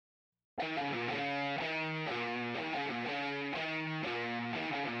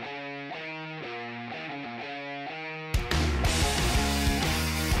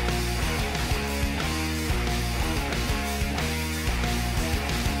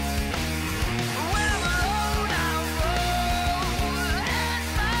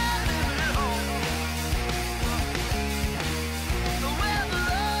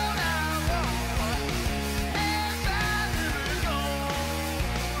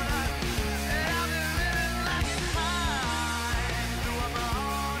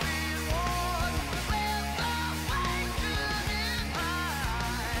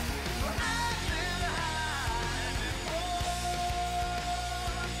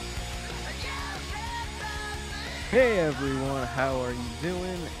Hey everyone, how are you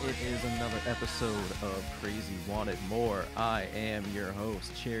doing? It is another episode of Crazy Wanted More. I am your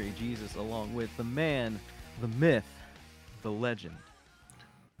host, Cherry Jesus, along with the man, the myth, the legend.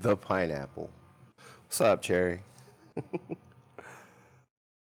 The pineapple. What's up, Cherry?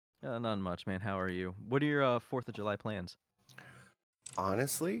 Not much, man. How are you? What are your 4th of July plans?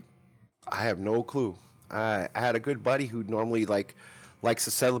 Honestly, I have no clue. I had a good buddy who normally likes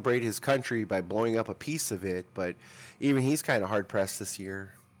to celebrate his country by blowing up a piece of it, but even he's kind of hard pressed this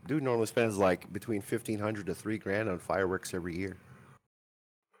year. Dude normally spends like between 1,500 to $3,000 on fireworks every year.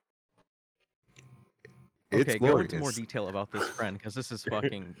 Okay, It's go into more glorious. detail about this friend, because this is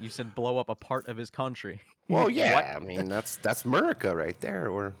fucking, you said blow up a part of his country. Well, What? yeah, I mean that's America right there,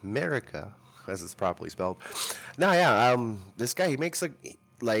 or America as it's properly spelled. No, yeah, this guy he makes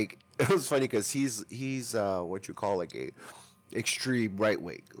like it was funny because he's what you call like a extreme right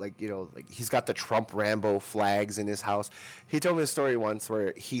wing, like he's got the Trump Rambo flags in his house. He told me a story once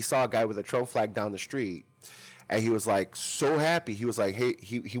where he saw a guy with a Trump flag down the street, and he was like so happy. He was like, hey,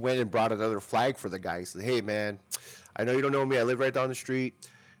 he went and brought another flag for the guy. He said, hey man, I know you don't know me. I live right down the street.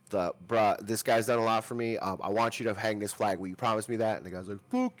 This guy's done a lot for me. I want you to hang this flag. Will you promise me that? And the guy's like,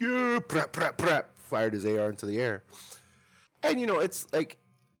 fuck yeah, prep, prep, prep. Fired his AR into the air. And it's like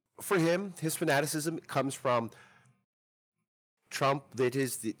for him, his fanaticism comes from Trump did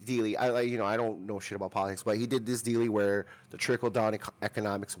his dealie. I don't know shit about politics, but he did this dealie where the trickle down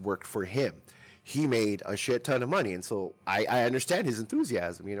economics worked for him. He made a shit ton of money, and so I understand his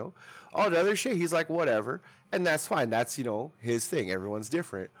enthusiasm. All the other shit, he's like whatever, and that's fine. That's his thing. Everyone's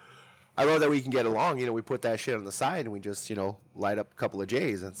different. I love that we can get along. We put that shit on the side and we just light up a couple of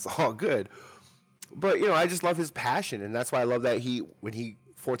J's, and it's all good. But I just love his passion, and that's why I love that when he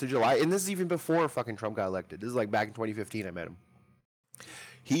 4th of July, and this is even before fucking Trump got elected. This is like back in 2015. I met him.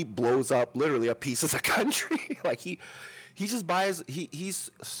 He blows up literally a piece of the country. Like he just buys. He's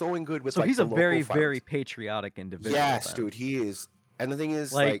so in good with. So like he's the a very, local very farms. patriotic individual. Yes, then. dude, he is. And the thing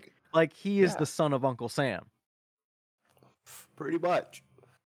is, like he is the son of Uncle Sam. Pretty much.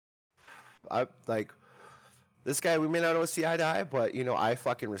 I like this guy. We may not always see eye to eye, but I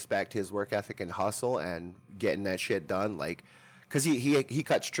fucking respect his work ethic and hustle and getting that shit done. Like, cause he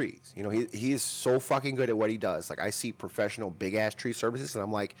cuts trees. He is so fucking good at what he does. Like, I see professional big ass tree services, and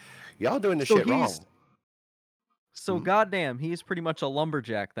I'm like, y'all doing this shit wrong. So goddamn, he's pretty much a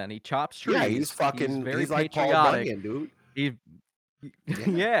lumberjack then. He chops trees. Yeah, he's fucking. Very He's like Paul patriotic. Bunyan, dude.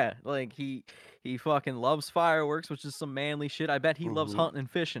 Yeah, like he fucking loves fireworks, which is some manly shit. I bet he loves hunting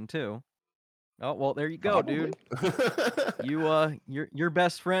and fishing too. Oh well, there you go, dude. You're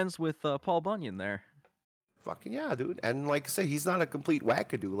best friends with Paul Bunyan there. Fucking yeah, dude. And like I say, he's not a complete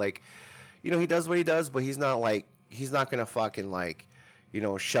wackadoo. Like, he does what he does, but he's not gonna fucking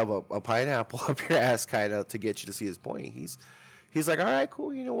shove a pineapple up your ass kind of to get you to see his point. He's like, all right,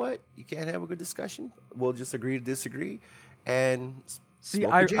 cool. You know what? You can't have a good discussion. We'll just agree to disagree. And see,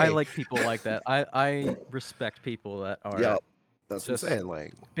 I like people like that. I respect people that are. Yeah, that's what I'm saying.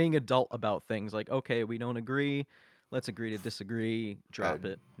 Like being adult about things. Like, okay, we don't agree. Let's agree to disagree. Drop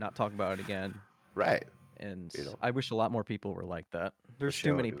it. Not talk about it again. Right. And I wish a lot more people were like that. There's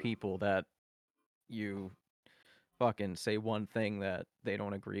too many people that you fucking say one thing that they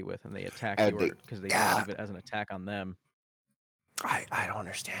don't agree with and they attack you because they perceive it as an attack on them. I don't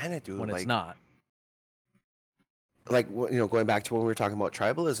understand it, dude. When it's not. Like, going back to when we were talking about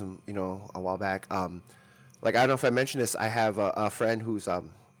tribalism, a while back. Like, I don't know if I mentioned this. I have a friend who's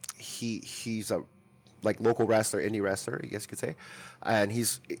he's a like local wrestler, indie wrestler, I guess you could say, and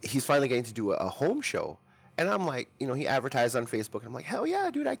he's finally getting to do a home show. And I'm like, he advertised on Facebook, and I'm like, hell yeah,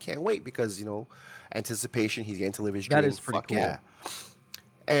 dude, I can't wait because anticipation, he's getting to live his dream. That is pretty cool. Yeah.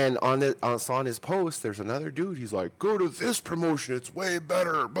 And on his post, there's another dude. He's like, go to this promotion, it's way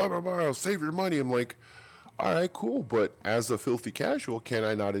better. Blah blah blah. Save your money. I'm like, all right, cool. But as a filthy casual, can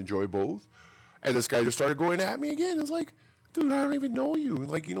I not enjoy both? And this guy just started going at me again. It's like, dude, I don't even know you.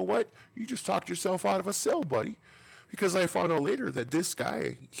 Like, you know what? You just talked yourself out of a cell, buddy. Because I found out later that this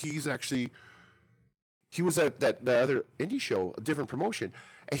guy, he was at the other indie show, a different promotion,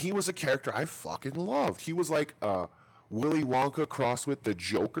 and he was a character I fucking loved. He was like Willy Wonka crossed with the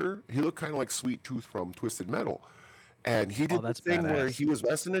Joker. He looked kind of like Sweet Tooth from Twisted Metal, and he Oh, did this that's thing where badass. he was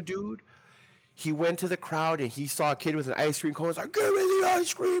messing a dude. He went to the crowd and he saw a kid with an ice cream cone. He's like, "Give me the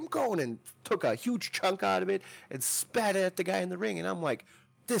ice cream cone!" and took a huge chunk out of it and spat it at the guy in the ring. And I'm like,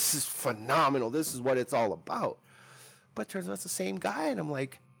 "This is phenomenal. This is what it's all about." But turns out it's the same guy, and I'm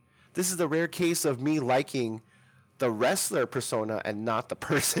like, this is the rare case of me liking the wrestler persona and not the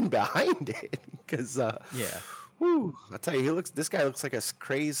person behind it. Because, Yeah. whoo, I tell you, this guy looks like a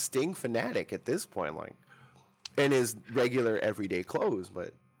crazed Sting fanatic at this point, like, in his regular everyday clothes.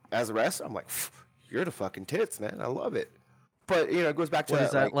 But as a wrestler, I'm like, you're the fucking tits, man. I love it. But it goes back to What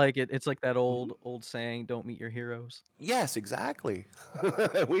is that, that like, like? It's like that mhm. old saying, "Don't meet your heroes." Yes, exactly.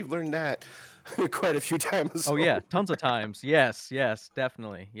 We've learned that quite a few times. Oh So. yeah, tons of times. Yes, yes,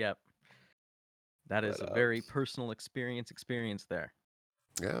 definitely. Yep. That is But a very personal experience there.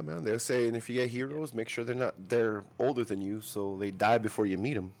 yeah, man, they're saying if you get Yeah. heroes, make sure they're older than you, so they die before you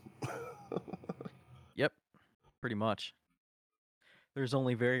meet them. Yep. Pretty much. There's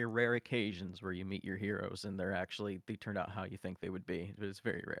only very rare occasions where you meet your heroes and they turn out how you think they would be. But it's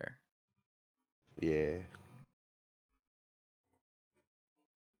very rare. Yeah.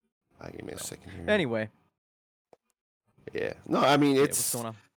 Give me a So, second here. anyway, Yeah. No, I mean yeah, what's going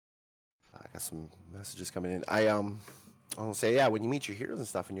on? I got some messages coming in. I'll say yeah, when you meet your heroes and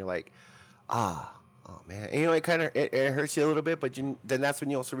stuff, and you're like, ah, oh man, and, it kind of it hurts you a little bit, but then that's when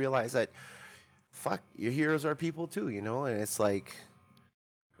you also realize that fuck, your heroes are people too, and it's like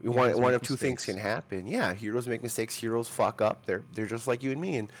Heroes one make of two things can mistakes. happen. Yeah, heroes make mistakes. Heroes fuck up. They're just like you and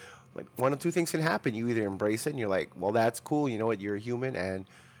me. And like one of two things can happen. You either embrace it and you're like, well, that's cool. You know what? You're a human and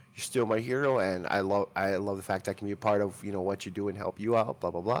you're still my hero. And I love the fact I can be a part of what you do and help you out.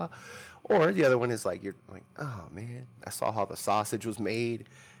 Blah blah blah. Or the other one is like you're like, oh man, I saw how the sausage was made,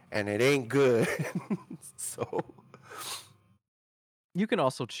 and it ain't good. So You can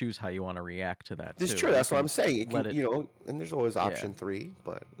also choose how you want to react to that it's too. true. You That's what I'm can saying. It let can, it, and there's always yeah. option three.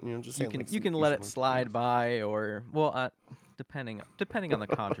 But just You saying can like you some can let use it someone. slide by, or well, depending on the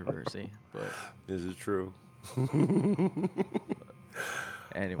controversy. But This is true.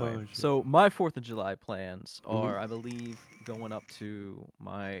 anyway, Oh shit. so my 4th of July plans Mm-hmm. are, I believe, going up to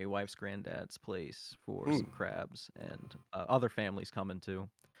my wife's granddad's place for Hmm. some crabs, and other families coming too.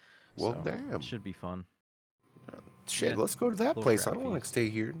 Well, So damn. should be fun. Shit, Yeah, let's go to that little place. I crab don't want to feast. stay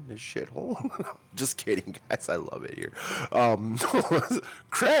here in this shithole. Just kidding, guys. I love it here.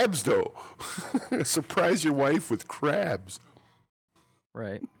 Crabs, though. Surprise your wife with crabs.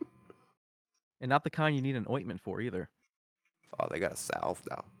 Right. And not the kind you need an ointment for either. Oh, they got a salve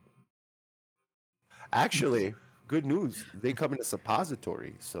now. Actually, good news. They come in a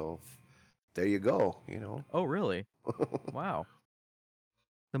suppository. So there you go. Oh, really? Wow.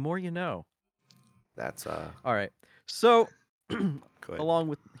 The more you know. That's All right. So, good. along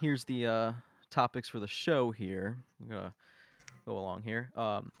with here's the topics for the show here. I'm gonna go along here.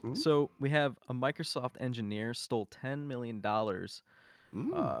 Mm, So we have a Microsoft engineer stole $10 million mm,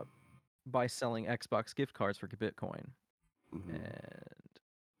 uh, by selling Xbox gift cards for Bitcoin, mm. and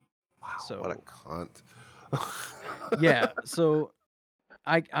Wow, what a so cunt. yeah. So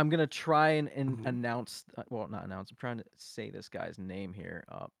I'm gonna try and Mhm. announce. Well, not announce. I'm trying to say this guy's name here.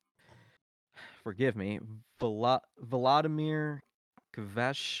 Forgive me. Volodymyr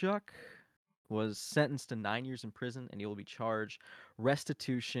Kvashchuk was sentenced to 9 years in prison, and he will be charged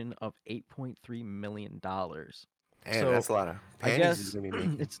restitution of $8.3 million. Man, So that's a lot of I panties he's guess gonna be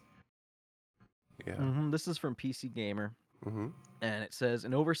making. it's Yeah. this is from PC Gamer, Mm-hmm. and it says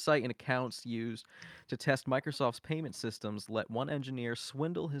an oversight in accounts used to test Microsoft's payment systems let one engineer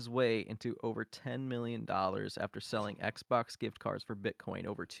swindle his way into over $10 million after selling Xbox gift cards for Bitcoin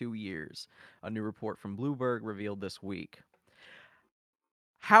over 2 years. A new report from Bloomberg revealed this week.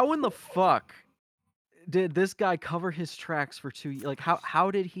 How in the fuck did this guy cover his tracks for 2 years? Like, how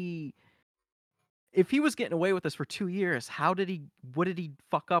did he? If he was getting away with this for 2 years, how did he? What did he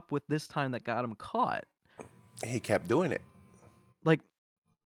fuck up with this time that got him caught? He kept doing it. Like,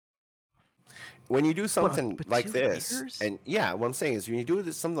 When you do something but like two this, years? and yeah, what I'm saying is when you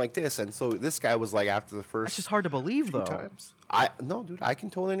do something like this, and so this guy was like after the That's just first hard to believe, few though. times. I no, dude, I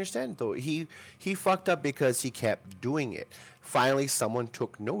can totally understand though. He fucked up because he kept doing it. Finally, someone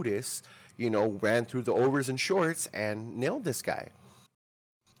took notice. Ran through the overs and shorts and nailed this guy.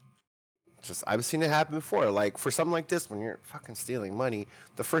 Just I've seen it happen before. Like for something like this, when you're fucking stealing money,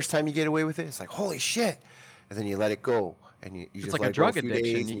 the first time you get away with it, it's like holy shit, and then you let it go, and you It's just like a let it go a drug few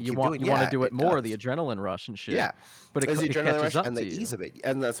addiction. days and you You keep want doing. you want to Yeah, do it it more, the does. adrenaline rush and shit, Yeah, but it's the it adrenaline catches rush up and to the ease you. of it,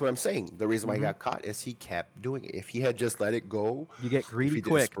 and that's what I'm saying. The reason why he Hmm. got caught is he kept doing it. If he had just let it go, You get if greedy he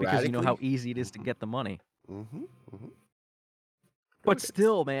did it quick because you know how sporadically, easy it is to hmm get the money. hmm hmm But dude, it's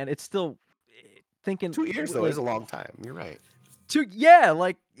still, man, it's still thinking 2 years though is like a long time. You're right.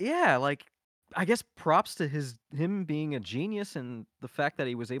 like I guess props to him being a genius and the fact that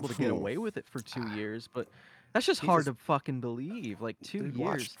he was able to get Hmm. away with it for 2 years. But that's just He hard just to fucking believe. Like two dude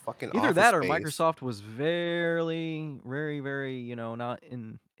watched years, fucking either Office that or Space. Microsoft was very, not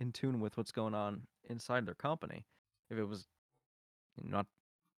in tune with what's going on inside their company. If it was not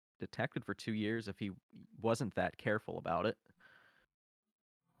detected for 2 years, if he wasn't that careful about it.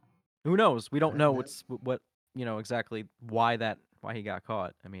 Who knows? We don't know what exactly why he got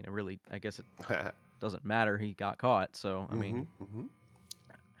caught. I mean, I guess it doesn't matter. He got caught, so I hmm mean, hmm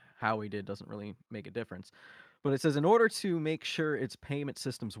how he did doesn't really make a difference. But it says in order to make sure its payment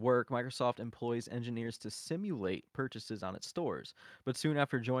systems work, Microsoft employs engineers to simulate purchases on its stores. But soon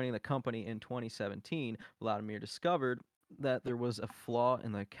after joining the company in 2017, Vladimir discovered that there was a flaw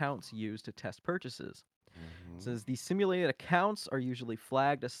in the accounts used to test purchases. It hmm says these simulated accounts are usually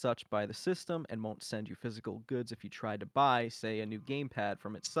flagged as such by the system and won't send you physical goods if you try to buy, say, a new gamepad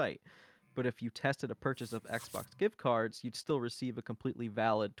from its site. But if you tested a purchase of Xbox gift cards, you'd still receive a completely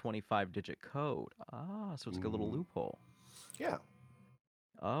valid 25-digit code. Ah, so it's like a little hmm loophole. Yeah.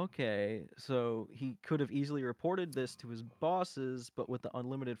 Okay, so he could have easily reported this to his bosses, but with the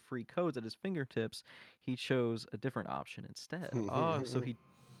unlimited free codes at his fingertips, he chose a different option instead. Oh, so And he.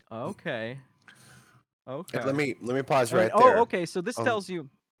 Okay, let okay. me pause And right there. okay, so this Um, tells you.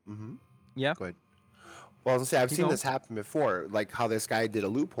 hmm Yeah, Go ahead. Well, I was gonna say I've keep seen going. this happen before, like how this guy did a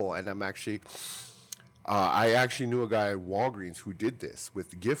loophole, and I actually knew a guy at Walgreens who did this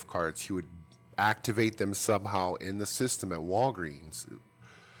with gift cards. He would activate them somehow in the system at Walgreens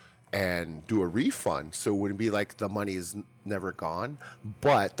and do a refund, so it wouldn't be like the money is never gone,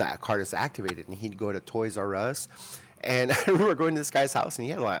 but that card is activated. And he'd go to Toys R Us, and I remember going to this guy's house, and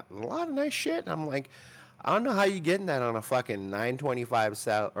he had a lot of nice shit. And I'm like, I don't know how you getting that on a fucking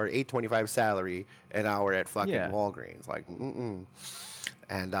 9.25 or 8.25 salary an hour at fucking Yeah, Walgreens. Like, mm-mm.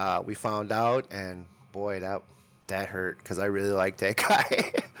 And we found out, and boy, that hurt because I really liked that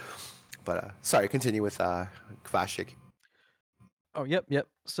guy. But sorry, continue with Kvashik. oh, yep.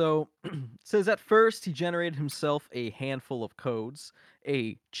 So it says at first he generated himself a handful of codes,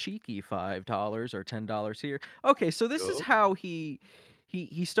 a cheeky $5 or $10 here. Okay, so this is Yup. how he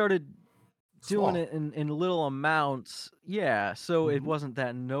started doing Small. it in little amounts. Yeah, so it Hmm wasn't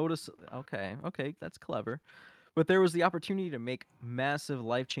that noticeable. Okay, that's clever. But there was the opportunity to make massive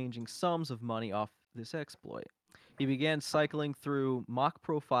life-changing sums of money off this exploit. He began cycling through mock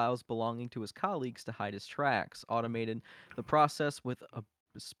profiles belonging to his colleagues to hide his tracks, automated the process with a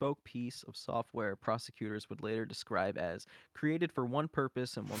bespoke piece of software prosecutors would later describe as created for one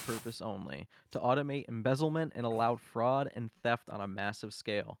purpose and one purpose only to automate embezzlement and allowed fraud and theft on a massive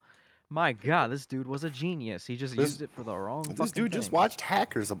scale. My god, this dude was a genius. He just This used it for the wrong this fucking dude just thing. watched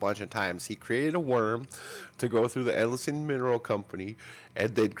Hackers a bunch of times. He created a worm to go through the Ellison Mineral Company,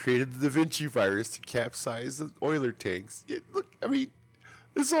 and then created the Da Vinci virus to capsize the oiler tanks. Look, I mean,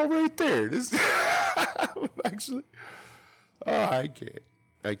 it's all right there. This actually, oh, I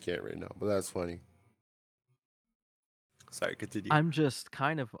can't right now. But that's funny. Sorry, continue. I'm just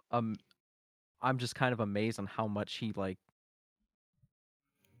kind of I'm just kind of amazed on how much he like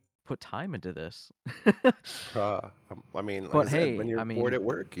put time into this. I mean, like I But said, when hey, you're I bored mean, at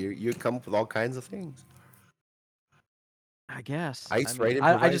work, you come up with all kinds of things. I guess. I Ice mean, right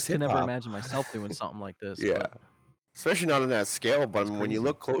I improvised just can hip never hop. imagine myself doing something like this, Yeah. but Especially not on that scale, but I that's mean, when you crazy.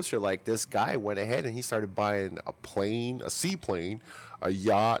 look closer, like this guy went ahead and he started buying a plane, a seaplane, a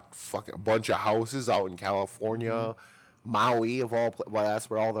yacht, fucking a bunch of houses out in Hmm. California, Maui of all. Well, that's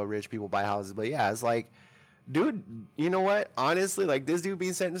where all the rich people buy houses. But yeah, it's like, dude, you know what? Honestly, like this dude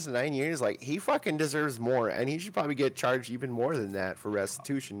being sentenced to 9 years, like he fucking deserves more, and he should probably get charged even more than that for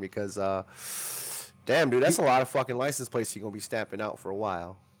restitution because, damn, dude, that's He, a lot of fucking license plates you're gonna be stamping out for a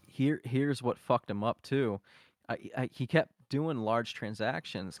while. here's what fucked him up too. He kept doing large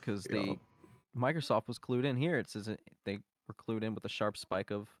transactions because You know. they Microsoft was clued in. Here it says they were clued in with a sharp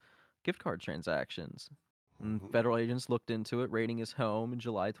spike of gift card transactions. And Mhm. federal agents looked into it, raiding his home in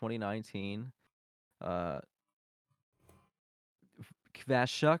July 2019. Uh,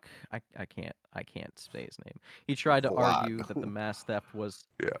 Kvashuk, I can't say his name. He tried to Vlad. argue that the mass theft was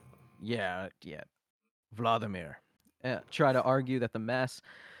Yeah. yeah, Vladimir. Try to argue that the mass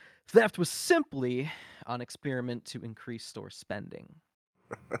theft was simply an experiment to increase store spending.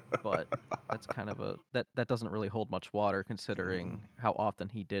 but that's kind of that doesn't really hold much water considering how often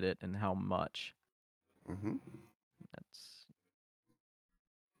he did it and how much. Mm-hmm. That's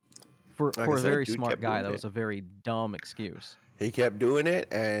for Like I a said, very dude smart kept guy. doing That it. was a very dumb excuse. He kept doing it,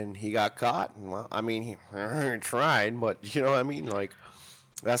 and he got caught. And well, I mean, he tried, but you know what I mean. Like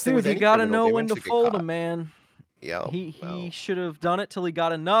that's the thing Dude, with you any gotta criminal; know they when to eventually get fold him, caught. man. Yeah. He Well. should have done it till he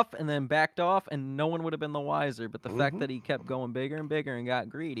got enough and then backed off, and no one would have been the wiser. But the fact Mm-hmm. that he kept going bigger and bigger and got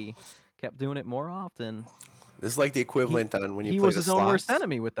greedy, kept doing it more often, This is like the he equivalent on when you he play was the his own worst slots.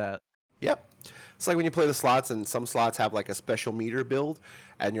 enemy with that. Yep. It's like when you play the slots, and some slots have like a special meter build,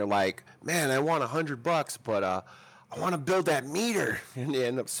 and you're like, man, I want $100, but I want to build that meter, and you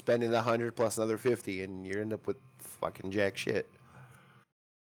end up spending the 100 plus another 50, and you end up with fucking jack shit.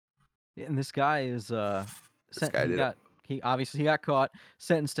 And this guy is This sent. guy He did it. got he got caught,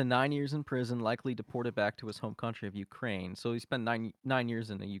 sentenced to 9 years in prison, likely deported back to his home country of Ukraine. So he spent nine years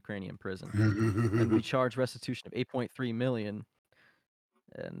in a Ukrainian prison, and be charged restitution of 8.3 million.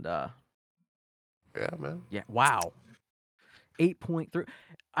 And Yeah, man. yeah, wow, 8.3.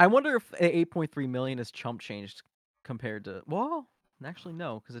 I wonder if 8.3 million is chump changed compared to actually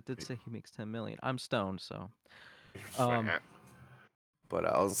no, because it did say he makes 10 million. I'm stoned, so um, But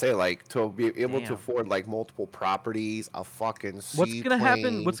I was saying, like, to be able to damn. afford like multiple properties, a fucking What's gonna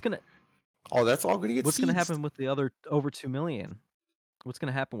happen? seaplane. Oh, that's all gonna get What's gonna seized. happen with the other over 2 million? What's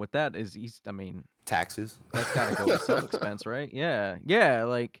gonna happen with that is I mean, Taxes. that's gotta go to sub expense, right? Yeah, yeah.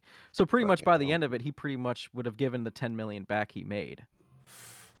 Like, so pretty much Fucking by the hell. end of it, he pretty much would have given the 10 million back he made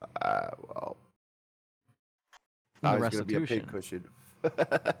Well, in now the he's gonna be a pin restitution.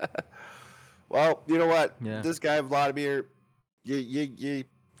 cushion. Well, you know what? Yeah. This guy Vladimir, you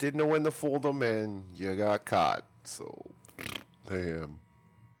didn't know when to fold him, and you got caught. So, damn.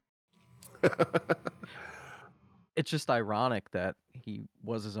 It's just ironic that he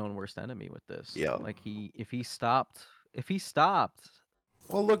was his own worst enemy with this. Yeah. Like if he stopped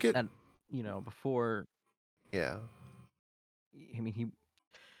Well, look at at before. yeah, I mean,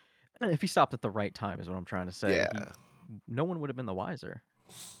 if he stopped at the right time is what I'm trying to say. yeah. No one would have been the wiser.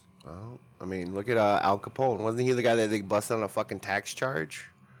 Well, I mean, look at Al Capone. Wasn't he the guy that they busted on a fucking tax charge?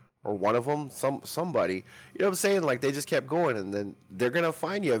 Or one of them, somebody. You know what I'm saying? Like they just kept going, and then they're gonna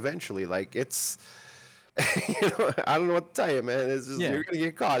find you eventually. Like it's, I don't know what to tell you, man. It's just Yeah. you're gonna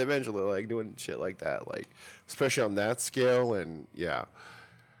get caught eventually, like doing shit like that, like especially on that scale. And yeah,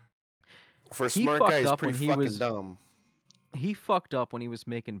 for a He smart guy, fucked he's up pretty when he fucking was dumb. he fucked up when he was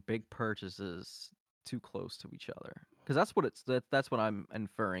making big purchases too close to each other. Because that's what I'm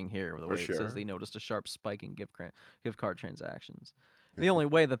inferring here. The For way it says sure. they noticed a sharp spike in gift card transactions. The only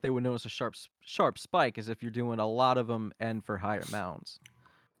way that they would notice a sharp spike is if you're doing a lot of them and for higher amounts.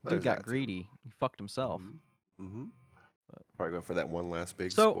 Dude There's got that too. greedy. He fucked himself. Mm-hmm. Probably going for that one last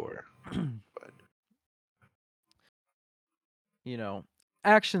big So, score. But you know,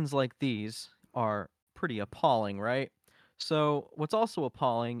 actions like these are pretty appalling, right? So, what's also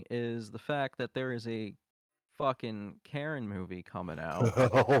appalling is the fact that there is a fucking Karen movie coming out.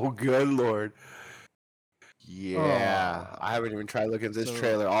 oh, good lord. Yeah, Oh, I haven't even tried looking at this so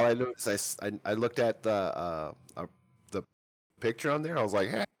trailer. All I know is I looked at the picture on there. I was like,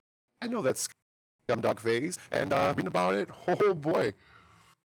 hey, I know that Scumdog phase, and reading about it. Oh boy!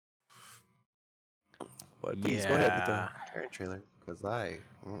 But please go ahead with the yeah. current trailer, because I.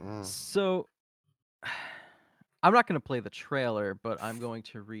 Mm-mm. So I'm not going to play the trailer, but I'm going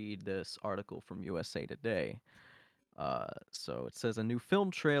to read this article from USA Today. So it says a new film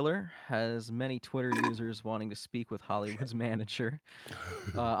trailer has many Twitter users wanting to speak with Hollywood's manager.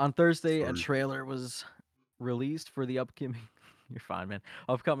 On Thursday, a Sorry. trailer was released for the upcoming. You're fine, man.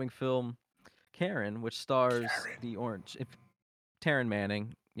 Upcoming film Karen, which stars Karen. the orange. If Taryn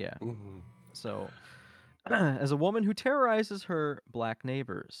Manning, yeah. Mm-hmm. So, as a woman who terrorizes her black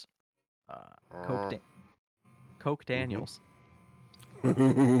neighbors, Coke, Coke Mm-hmm. Daniels.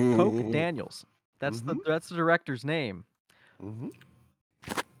 Coke Daniels. Mm-hmm. That's the director's name. Mm-hmm.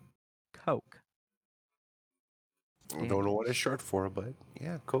 Coke I don't know what it's Daniels. short for, but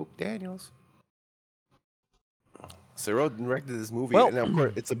yeah, Coke Daniels. So wrote and directed this movie, Well, and of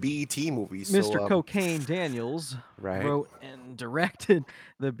course it's a BET movie. Mr. So Cocaine Daniels right. wrote and directed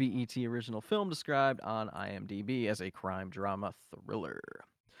the BET original film described on IMDb as a crime drama thriller.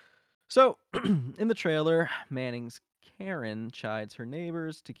 So, in the trailer, Manning's Karen chides her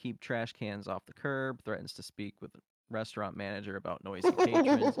neighbors to keep trash cans off the curb, threatens to speak with a restaurant manager about noisy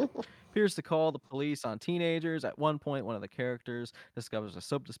patrons, appears to call the police on teenagers. At one point, one of the characters discovers a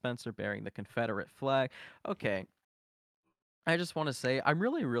soap dispenser bearing the Confederate flag. Okay, I just want to say I'm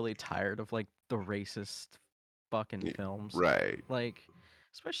really, really tired of like the racist fucking Yeah, films. right. Like,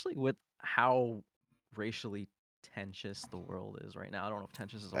 especially with how racially tensious the world is right now. I don't know if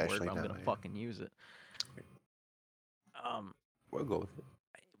tensious is a word, especially but I'm now. gonna Yeah, fucking use it. Um, we'll go with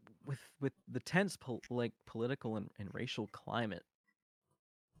it. with the tense like political and racial climate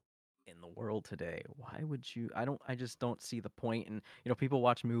in the world today, why would you? I just don't see the point. And people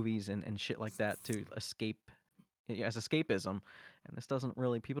watch movies and shit like that to escape as escapism, and this doesn't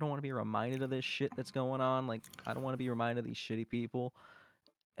really. People don't want to be reminded of this shit that's going on. Like, I don't want to be reminded of these shitty people.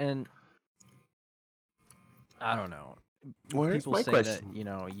 And I don't know. Well, here's People my say that question: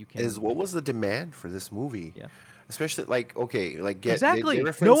 you is can. what was the demand for this movie? Yeah, Especially like, okay, like they exactly. No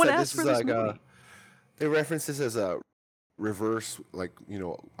reference one that asked this for is this like movie. they reference this as a reverse, like,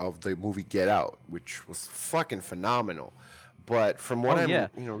 of the movie Get Out, which was fucking phenomenal. But from what Oh I'm, yeah,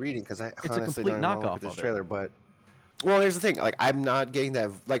 reading, because I it's a honestly complete don't know, look at knockoff this of it. trailer, but well, here's the thing. Like, I'm not getting that.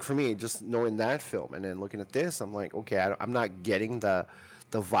 Like, for me, just knowing that film and then looking at this, I'm like, okay, I'm not getting the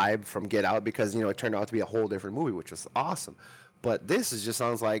vibe from Get Out because it turned out to be a whole different movie, which was awesome. But this just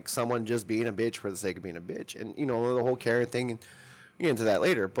sounds like someone just being a bitch for the sake of being a bitch, and the whole Karen thing, and we get into that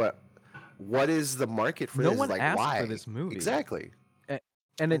later. But what is the market for No this? Is one like, asked for why this movie. exactly? A-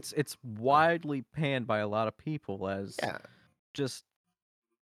 and And it's widely panned by a lot of people as yeah, just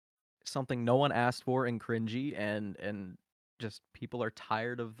something no one asked for and cringy, and just people are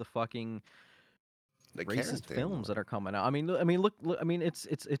tired of the fucking the Karen racist thing. films that are coming out. Look. I mean, it's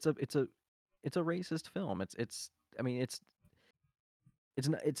a racist film. I mean,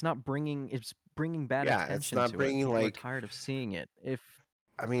 it's not bringing it's bringing bad Yeah, it's attention not to it. bringing People are like. tired of seeing it. If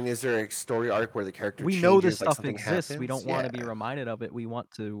I mean, is there a story arc where the character we know this changes, like stuff something exists, we happens? don't want Yeah, to be reminded of it. We want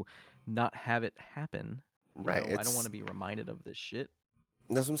to not have it happen. right. I don't want It's to be reminded of this shit.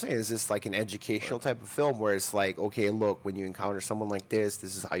 That's what I'm saying. Is this like an But educational type of film where it's like, okay, look, when you encounter someone like this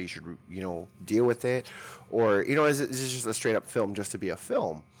is how you should, deal with it, or is it just a straight up film just to be a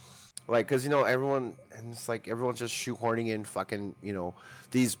film? Like, because everyone, and it's like everyone's just shoehorning in fucking,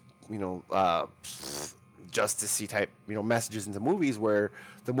 these, you know, uh, justice type, messages into movies where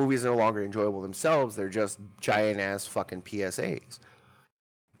the movies are no longer enjoyable themselves. They're just giant ass fucking PSAs.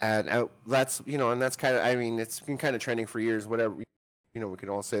 And that's and that's kind of, I mean, it's been kind of trending for years. Whatever, we can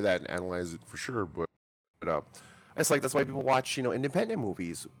all say that and analyze it for sure. But it's like that's why people watch independent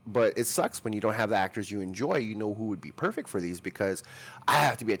movies. But it sucks when you don't have the actors you enjoy. You know who would be perfect for these because I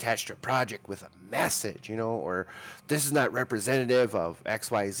have to be attached to a project with a message, or this is not representative of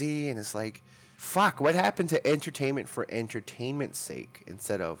XYZ, and it's like. Fuck, what happened to entertainment for entertainment's sake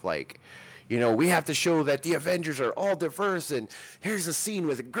instead of like, we have to show that the Avengers are all diverse and here's a scene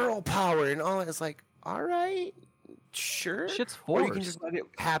with girl power and all that. It's like, all right, sure. shit's Or you can forced. just let it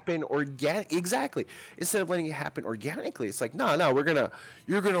happen organic. Exactly. Instead of letting it happen organically, it's like, no, no,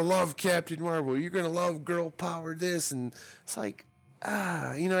 you're gonna love Captain Marvel. You're gonna love girl power this, and it's like,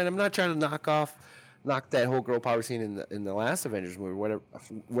 and I'm not trying to knock that whole girl power scene in the last Avengers movie,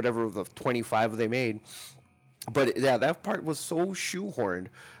 whatever of the 25 they made. But yeah, that part was so shoehorned.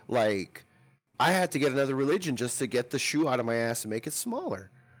 Like, I had to get another religion just to get the shoe out of my ass and make it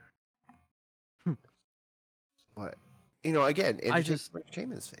smaller. Hmm. But again, I just for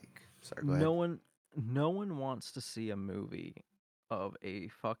entertainment's sake. Sorry, go ahead. no one no one wants to see a movie of a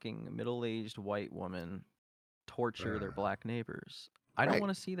fucking middle-aged white woman torture their black neighbors. I don't Right.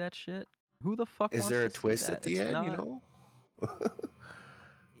 want to see that shit. Who the fuck Is wants there a to see twist that? at the It's end? not.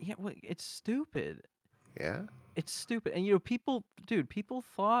 Yeah, well, it's stupid. Yeah. It's stupid. And people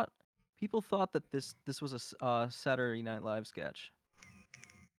thought that this was a Saturday Night Live sketch.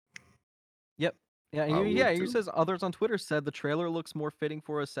 Yep. Yeah, I would he too. says others on Twitter said the trailer looks more fitting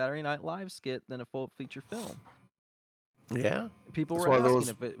for a Saturday Night Live skit than a full feature film. Yeah. People It's were one of asking those.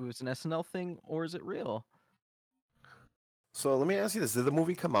 if it was an SNL thing or is it real? So let me ask you this: did the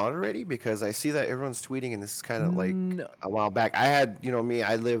movie come out already? Because I see that everyone's tweeting, and this is kind of like No, a while back. I had, me.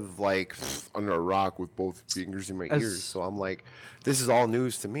 I live like under a rock with both fingers in my ears, as so I'm like, this is all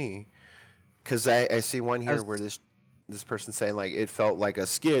news to me. Because I see one here as where this person saying like it felt like a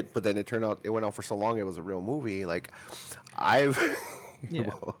skit, but then it turned out it went on for so long it was a real movie. Like I've,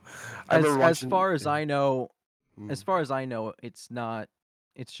 yeah. I remember As watching. far as I know, Mm, it's not.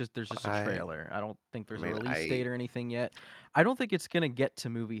 It's just there's just a I, trailer. I don't think I there's a mean, release date or anything yet. I don't think it's gonna get to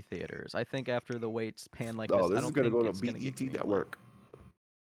movie theaters. I think after the way it's panned like oh, this, I this is don't gonna think go to it's gonna get BET greenlit. Network.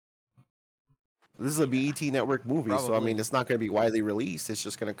 This is a Yeah, BET Network movie, so I mean, probably. it's not going to be widely released. It's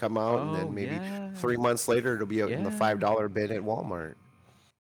just going to come out, and Oh then maybe yeah, 3 months later, it'll be out in the yeah. $5 bin at Walmart,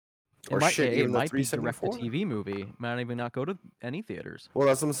 or shit, It even the might be 374. direct to TV movie. Might even not go to any theaters. Well,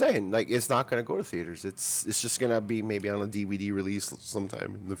 that's what I'm saying. Like, it's not going to go to theaters. It's just going to be maybe on a DVD release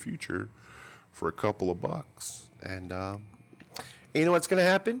sometime in the future for a couple of bucks, and And you know what's going to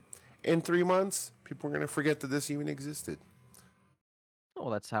happen? In 3 months, people are going to forget that this even existed. Well,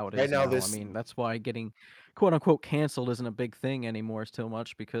 that's how it Right is now, now. I this mean, that's why getting quote unquote canceled isn't a big thing anymore so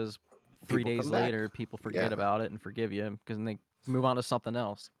much because 3 people days come back. later people forget Yeah. about it and forgive you because they move on to something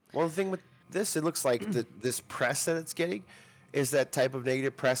else. Well, the thing with this, it looks like this press that it's getting is that type of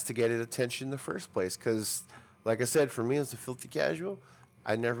negative press to get it attention in the first place. Because, like I said, for me as a filthy casual,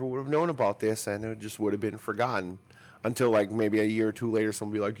 I never would have known about this, and it just would have been forgotten until like maybe a year or two later,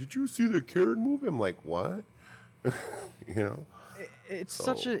 someone be like, "Did you see the Karen movie?" I'm like, "What?" you know. It's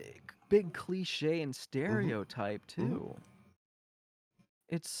such So, a big cliche and hmm stereotype hmm too.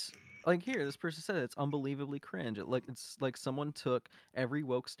 It's like here, this person said it's unbelievably cringe. It's like someone took every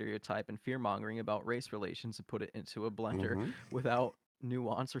woke stereotype and fear mongering about race relations and put it into a blender hmm without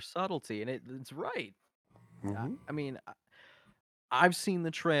nuance or subtlety, and it's right. hmm I mean, I've seen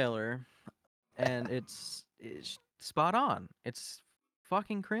the trailer, and it's spot on. It's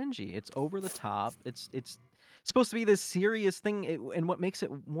fucking cringy. It's over the top. It's supposed to be this serious thing, and what makes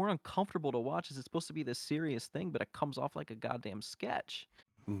it more uncomfortable to watch is it's supposed to be this serious thing, but it comes off like a goddamn sketch.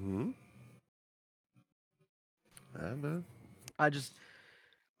 hmm I know. I just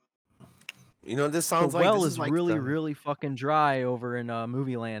You know, this The sounds like well this is is like really, the really fucking dry over in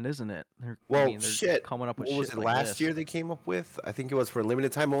Movie Land, isn't it? well, They're shit. coming up with What was shit it like last this. year they came up with? I think it was for a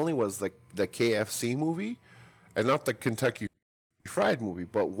limited time only. Was like the KFC movie, and not the Kentucky Fried movie,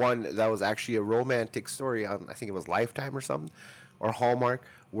 but one that was actually a romantic story on. I think it was Lifetime or something, or Hallmark,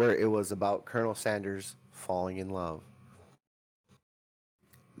 where it was about Colonel Sanders falling in love,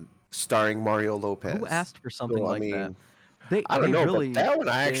 starring Mario Who Lopez. asked for something So I like that? mean, They I don't they know, but really that one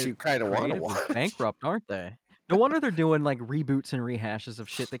I they're actually kind of want to creatively watch. bankrupt, aren't they? No wonder they're doing like reboots and rehashes of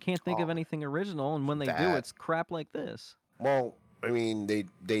shit. They can't think of Oh, anything original, and when they do, that it's crap like this. Well, I mean,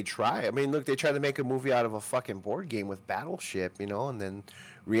 they try. I mean, look, they tried to make a movie out of a fucking board game with Battleship, and then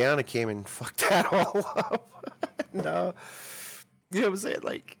Rihanna came and fucked that all up. No, you know what I'm saying?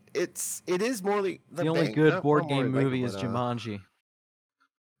 Like, it is more like the The only bank, good not board more game like, movie is Jumanji.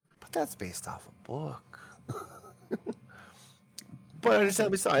 but that's based off a book. But I Well,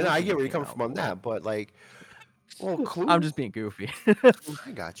 understand. the I board get game where you're came coming out from on before. that, but like, well, I'm Clue. just being goofy.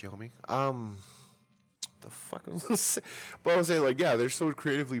 I got you, homie. The fuck was I gonna say? But I was saying like, yeah, they're so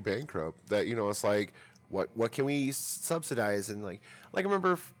creatively bankrupt that it's like, what can we subsidize? And like I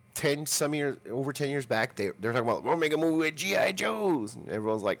remember 10 some years over 10 years back, they're talking about we'll make a movie with GI Joes, and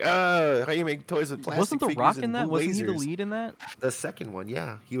everyone's like, how you make toys with Wasn't plastic The figures Rock in and that? blue Wasn't he the lasers? lead in that? The second one,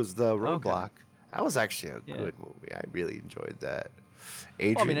 yeah, he was the Okay. Roadblock. That was actually a Yeah. good movie. I really enjoyed that.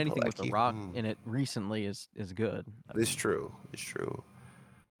 Well, I mean, Adrian anything with The Pilecki. Rock in it recently is good. I It's mean, true. It's true.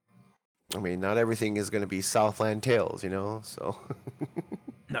 I mean, not everything is going to be Southland Tales. So,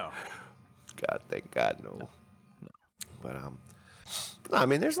 no, God, thank God, no, no. no. But no, I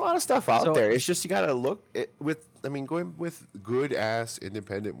mean, there's a lot of stuff out So there. It's just you gotta look with. I mean, going with good ass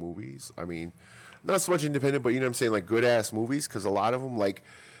independent movies. I mean, not so much independent, but you know what I'm saying, like good ass movies, because a lot of them, like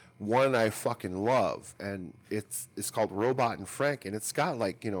one I fucking love, and it's called Robot and Frank, and it's got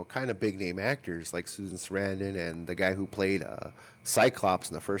like kind of big name actors like Susan Sarandon and the guy who played Cyclops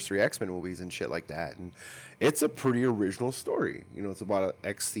in the first three X-Men movies and shit like that, and it's a pretty original story. It's about an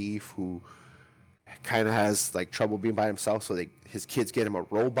ex thief who kind of has like trouble being by himself, so his kids get him a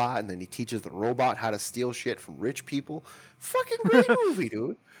robot, and then he teaches the robot how to steal shit from rich people. Fucking great movie,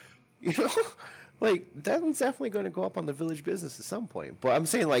 dude. You know, like that one's definitely going to go up on the Village Business at some point. But I'm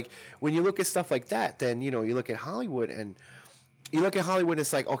saying, like, when you look at stuff like that, then you look at Hollywood, and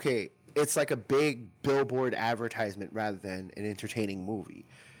it's like, okay, it's like a big billboard advertisement rather than an entertaining movie.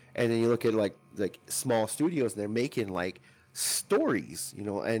 And then you look at like small studios, and they're making like stories,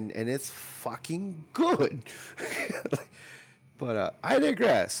 and it's fucking good. But I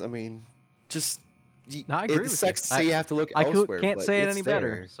digress. I mean, just no, I agree it with you. sucks to say you have to look I elsewhere, can't but say it it's any better.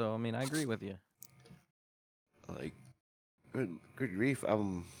 there. So I mean, I agree with you. Like, good grief. I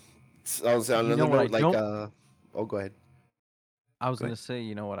was on You know another what I note. Like, don't? oh, go ahead. I was Go gonna ahead. say,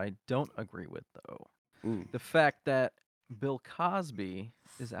 you know what I don't agree with though, Mm. the fact that Bill Cosby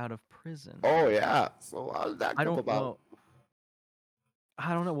is out of prison. Oh yeah. So how did that I come don't about? know.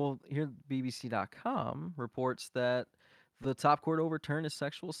 I don't know. Well, here BBC.com reports that the top court overturned his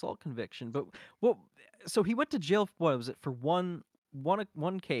sexual assault conviction. But well, so he went to jail. What was it for one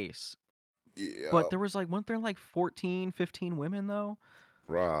case? Yeah, But there was like weren't there like 14, 15 women though?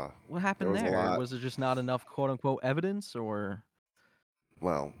 raw. What There happened was a there? lot. Was there just not enough quote unquote evidence, or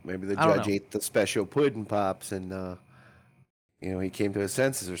Well, maybe the I don't judge know. ate the special pudding pops, and he came to his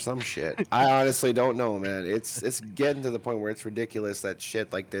senses or some shit. I honestly don't know, man. It's getting to the point where it's ridiculous that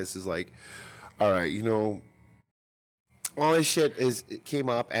shit like this is like, all right, all this shit it came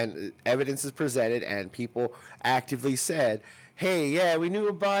up, and evidence is presented, and people actively said, "Hey, yeah, we knew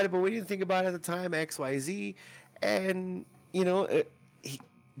about it, but we didn't think about it at the time, X, Y, Z," and you know, he,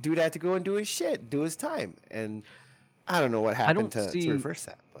 dude had to go and do his shit, do his time, and I don't know what I happened don't to see reverse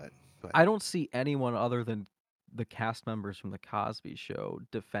that, but go ahead. I don't see anyone other than the cast members from the Cosby Show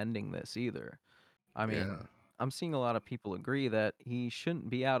defending this either. I Yeah, mean, I'm seeing a lot of people agree that he shouldn't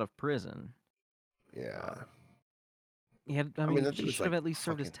be out of prison. yeah. Uh, he had, I I mean, mean, the he dude's should have like at least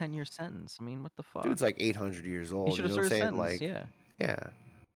served his fucking 10-year sentence. I mean, what the fuck? dude's like 800 years He old. should You have know what I'm served his saying? sentence. Like, Yeah. yeah.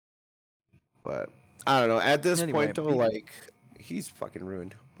 But I don't know. At this Anyway, point, though, like he's fucking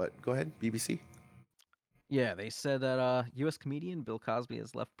ruined. But go ahead, BBC. yeah, they said that U.S. comedian Bill Cosby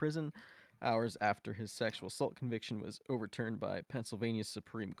has left prison hours after his sexual assault conviction was overturned by Pennsylvania's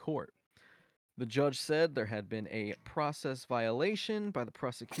Supreme Court. The judge said there had been a process violation by the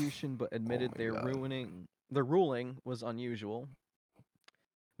prosecution, but Oh admitted my god. their ruling was unusual.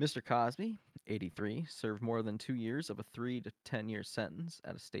 Mr. Cosby, 83, served more than 2 years of a 3 to 10-year sentence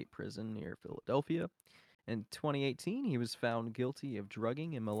at a state prison near Philadelphia. In 2018, he was found guilty of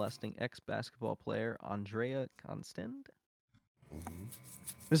drugging and molesting ex-basketball player Andrea Constand. Mhm.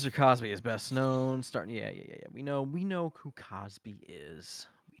 Mr. Cosby is best known. Yeah. We know who Cosby is.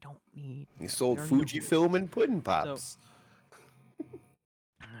 We don't need. He Yeah, we sold already know who he Fujifilm is. and pudding So, pops.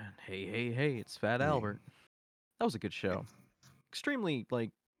 hey, it's Fat Hey, Albert. That was a good show. Extremely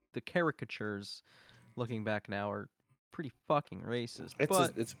like the caricatures. Looking back now, are pretty fucking racist, but it's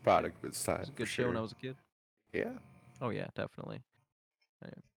a yeah, it product of its was time a for good show when I sure. was a kid. Yeah. Oh yeah, definitely.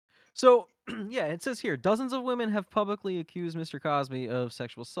 Yeah. So, yeah, it says here dozens of women have publicly accused Mr. Cosby of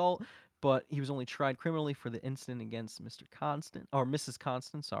sexual assault, but he was only tried criminally for the incident against Mr. Constant or Mrs.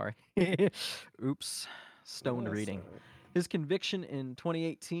 Constant. Sorry. Oops. Stoned That's reading. alright. His conviction in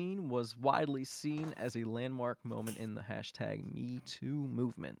 2018 was widely seen as a landmark moment in the hashtag #MeToo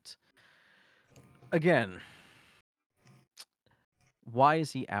movement. Again, why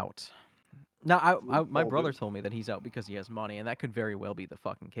is he out? Now, my Well, brother dude. told me that he's out because he has money, and that could very well be the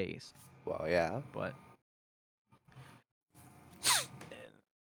fucking case. Well, yeah. But eh,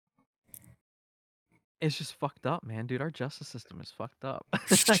 it's just fucked up, man, dude. Our justice system is fucked up. I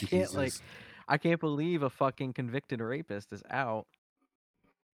can't like, Jesus. I can't believe a fucking convicted rapist is out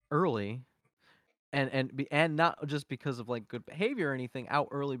early, and not just because of like good behavior or anything, out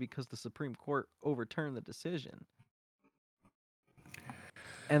early because the Supreme Court overturned the decision.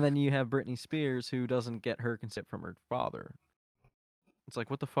 And then you have Britney Spears who doesn't get her consent from her father. It's like,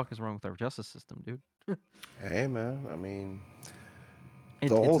 what the fuck is wrong with our justice system, dude? Hey, man. I mean, the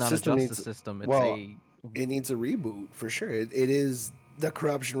It's whole not a system justice needs. system. It's Well, a it needs a reboot for sure. It is the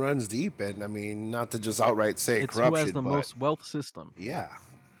corruption runs deep, and I mean, not to just outright say it's who has corruption, the but most wealth system. yeah,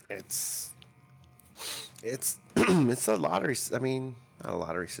 it's it's a lottery. I mean, not a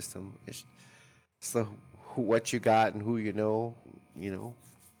lottery system. It's the what you got and who you know,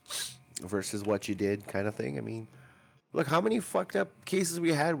 versus what you did kind of thing. I mean, look how many fucked up cases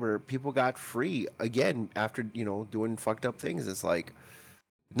we had where people got free again after doing fucked up things. It's like,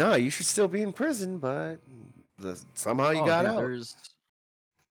 no, you should still be in prison, but somehow you Oh, got dude, out.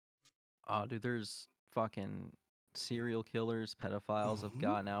 there's fucking serial killers, pedophiles have Hmm.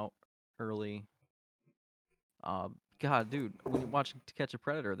 gotten out early. God, dude, when you watch To Catch a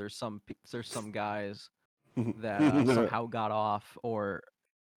Predator, there's some guys that somehow got off, or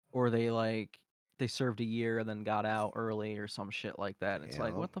they served a year and then got out early or some shit like that. It's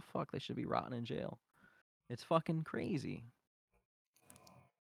like, Yeah. what the fuck? They should be rotting in jail. It's fucking crazy.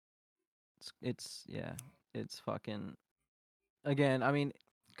 It's yeah, it's fucking again. I mean,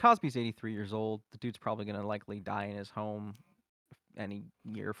 Cosby's 83 years old. The dude's probably gonna likely die in his home any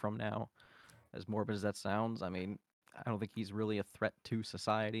year from now. As morbid as that sounds, I mean, I don't think he's really a threat to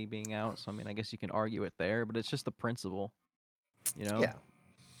society being out. So I mean, I guess you can argue it there, but it's just the principle, you know? Yeah.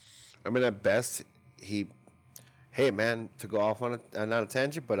 I mean, at best, he. Hey, man, to go off on not a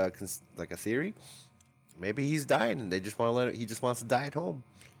tangent, but like a theory. Maybe he's dying, and they just want to let it. He just wants to die at home.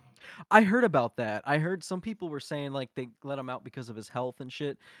 I heard about that. I heard some people were saying like they let him out because of his health and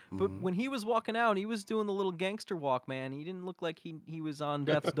shit. But Hmm. when he was walking out, he was doing the little gangster walk, man. He didn't look like he was on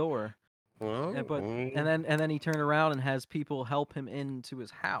death's door. Well, But and then he turned around and has people help him into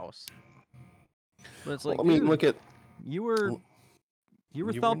his house. But it's like, I mean, dude, look at you were you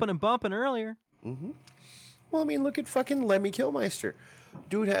were you were. thumping and bumping earlier. Hmm. Well, I mean, look at fucking Lemmy Kilmister.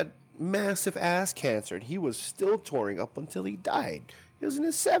 Dude had massive ass cancer, and he was still touring up until he died. He was in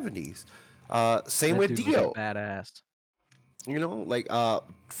his 70s. Same That with dude was a Dio. badass. Like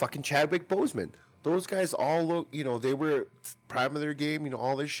fucking Chadwick Boseman. Those guys all look, they were prime of their game,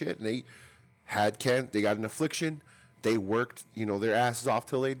 all this shit, and they got an affliction. they worked, their asses off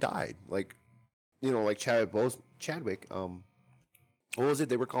till they died. Like, like Chadwick. What was it?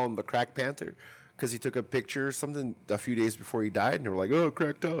 They were calling him the Crack Panther because he took a picture or something a few days before he died, and they were like, "Oh,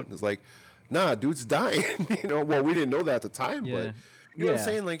 cracked out." And it's like, nah, dude's dying. Well, we didn't know that at the time, but Yeah. you know what I'm Yeah.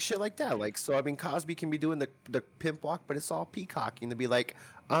 saying? Like shit like that. Like, so I mean, Cosby can be doing the pimp walk, but it's all peacocking to be like,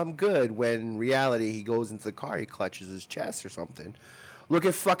 I'm good. When in reality, he goes into the car, he clutches his chest or something. Look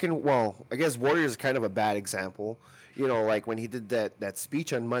at fucking, well, I guess Warriors is kind of a bad example. Like when he did that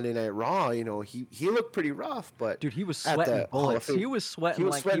speech on Monday Night Raw, he looked pretty rough, but Dude, he was at sweating the Hall of bullets. Fame, He was he sweating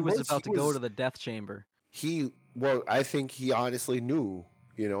was like he sweating was bullets. about to go to the death chamber. Well, I think he honestly knew,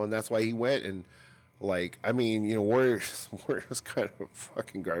 and that's why he went. And like, I mean, Warriors Warriors kind of a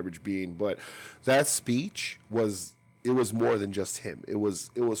fucking garbage bean, but that speech was more than just him. It was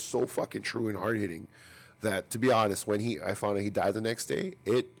so fucking true and hard hitting that, to be honest, when I found out he died the next day,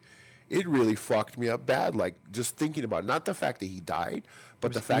 it really fucked me up bad. Like, just thinking about it. Not the fact that he died, It but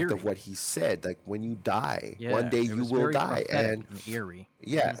was the fact of eerie. what he said. Like, when you die, one Yeah, day it you was will very die, prophetic and and eerie.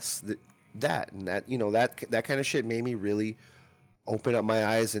 yes, that and that that kind of shit made me really open up my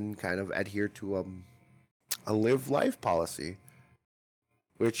eyes and kind of adhere to a live life policy,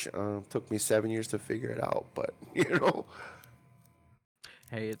 which took me 7 years to figure it out. But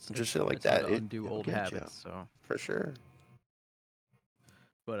Hey, just shit like it's hard that, to undo it'll old get you habits. So, for sure.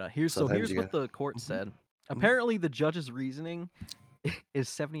 but Sometimes here's you what got. the court Mhm, said. mhm. Apparently, the judge's reasoning is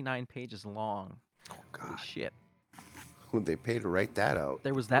 79 pages long. Oh Holy God, shit! who'd they pay to write that out?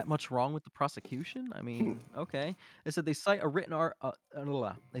 There was that much wrong with the prosecution? I Hmm. mean, okay. They said they cite a written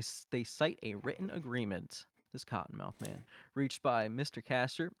they cite a written agreement, this Cottonmouth man, reached by Mr.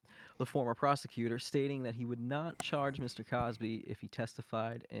 Castor, the former prosecutor, stating that he would not charge Mr. Cosby if he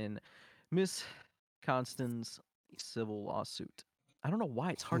testified in Miss Constance's civil lawsuit. I don't know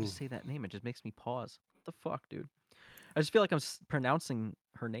why it's hard to Hmm. say that name. It just makes me pause. What the fuck, dude? I just feel like I'm pronouncing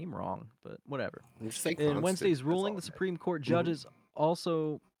her name wrong, but whatever. Just say In constant. Wednesday's That's ruling, all the good. Supreme Court Hmm. judges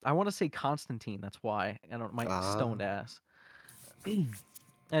also, I want to say Constantine, that's why. I don't, my Ah. stoned ass.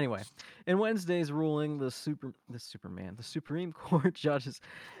 Anyway, in Wednesday's ruling, the Supreme Court judges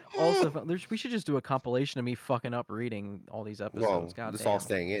also found, we should just do a compilation of me fucking up reading all these episodes. Well, God this all damn.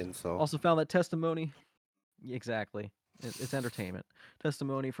 staying in, so Also found that testimony, exactly, it's entertainment.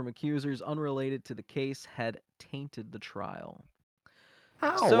 Testimony from accusers unrelated to the case had tainted the trial.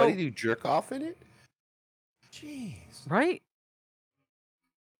 how? What So, did you jerk off in it? Jeez. right?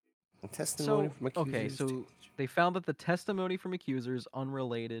 A testimony So, from okay, accusers. so they found that the testimony from accusers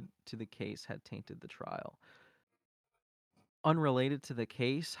unrelated to the case had tainted the trial. Unrelated to the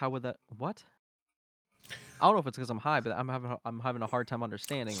case? How would that? What? I don't know if it's because I'm high, but I'm having a hard time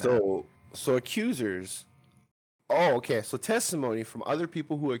understanding that. So accusers. Oh, okay. So testimony from other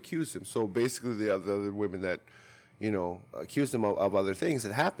people who accused him. So basically, the other women that, accused him of other things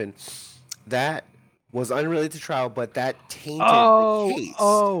that happened, that was unrelated to trial, but that tainted the case.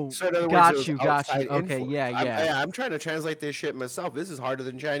 Oh, So in other words, it got was you, got you. outside Okay, influence. yeah, yeah. I'm trying to translate this shit myself. This is harder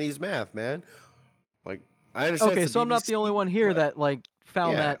than Chinese math, man. Like, I understand Okay, it's the so I'm not the only BBC, one here but that like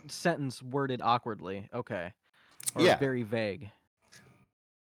found yeah, that sentence worded awkwardly. Okay, or yeah. very vague.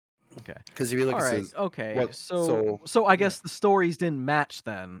 Okay. Because if you look, All it right. says Okay. what? So I Yeah. guess the stories didn't match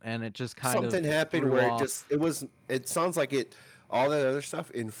then, and it just kind of Something happened threw where off. it sounds like all that other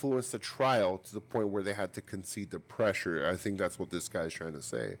stuff influenced the trial to the point where they had to concede the pressure. I think that's what this guy's trying to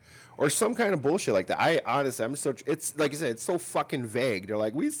say, or some kind of bullshit like that. I honestly, it's like I said, it's so fucking vague. They're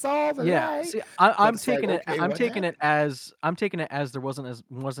like, we saw the Yeah. right, See, but it's like, okay, I'm what taking it happened? as there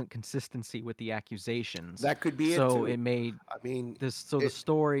wasn't consistency with the accusations, That could be it so too. it made I mean, the it.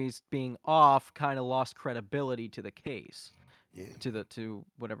 stories being off kind of lost credibility to the case, Yeah, to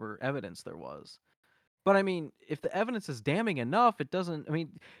whatever evidence there was. But I mean, if the evidence is damning enough, it doesn't. I mean,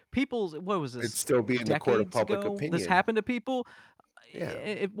 people's what was it'd this still be in the court of decades public ago? This opinion. happened to people.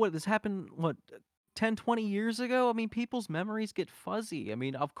 Yeah. What this happened? What 10, 20 years ago? I mean, people's memories get fuzzy. I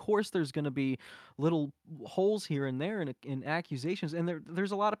mean, of course, there's going to be little holes here and there in accusations, and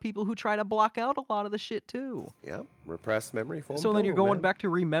there's a lot of people who try to block out a lot of the shit too. Yeah, repressed memory foam So then you're pillow, going man. back to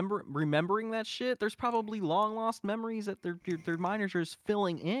remembering that shit. There's probably long lost memories that their minds are just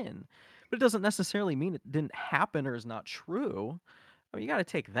filling in, but it doesn't necessarily mean it didn't happen or is not true. I mean, you got to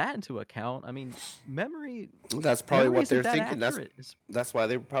take that into account. I mean, That's probably memory what isn't they're that thinking. accurate. That's why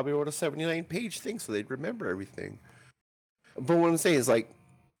they probably wrote a 79-page thing so they'd remember everything. But what I'm saying is like,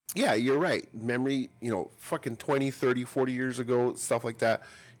 yeah, you're right. Memory, fucking 20, 30, 40 years ago, stuff like that,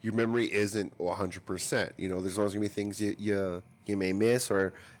 your memory isn't 100%. There's always going to be things you may miss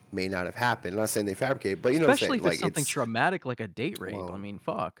or may not have happened. I'm not saying they fabricate, but you know what I'm Especially saying? if it's Like something it's traumatic like a date rape. I well, mean,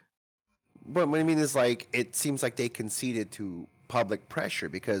 fuck. But what I mean is like it seems like they conceded to public pressure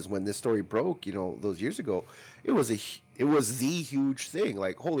because when this story broke, those years ago, it was the huge thing.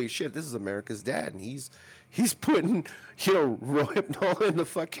 Like, holy shit, this is America's dad, and he's putting Rohypnol in the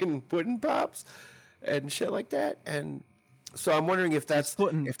fucking pudding pops and shit like that. And so I'm wondering if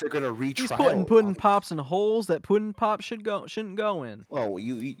if they're gonna He's putting retrial. pudding pops in holes that pudding pops shouldn't go in. Oh,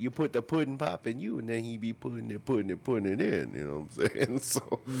 you put the pudding pop in you, and then he be putting it in. You know what I'm saying? So,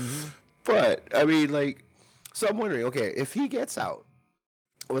 Mm-hmm. but I mean, like, so I'm wondering, okay, if he gets out,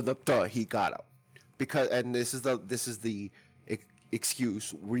 or he got out, because and this is the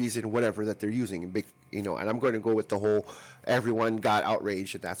excuse, reason, whatever that they're using, and I'm going to go with the whole everyone got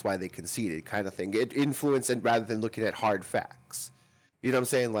outraged and that's why they conceded kind of thing. It influenced, and rather than looking at hard facts. You know what I'm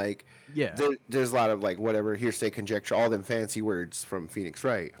saying? Like, Yeah. there's a lot of like whatever hearsay, conjecture, all them fancy words from Phoenix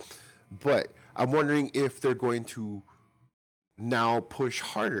Wright. But I'm wondering if they're going to now push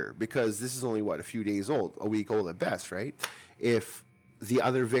harder because this is only what, a few days old, a week old at best, right? If the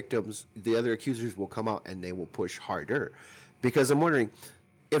other victims, the other accusers will come out and they will push harder, because I'm wondering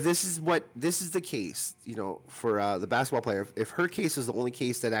if this is the case, for the basketball player. If her case is the only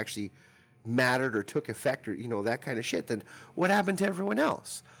case that actually mattered or took effect, or that kind of shit, then what happened to everyone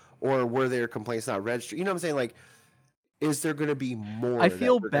else? Or were their complaints not registered? You know what I'm saying? Like, is there going to be more I that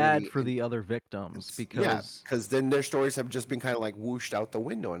feel we're going to bad be for the other victims yeah, because because then their stories have just been kind of like whooshed out the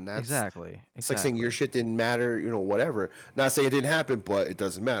window, and exactly. it's like saying your shit didn't matter, whatever. Not saying it didn't happen, but it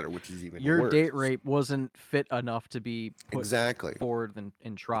doesn't matter, which is even Your worse. date rape wasn't fit enough to be put Exactly. forward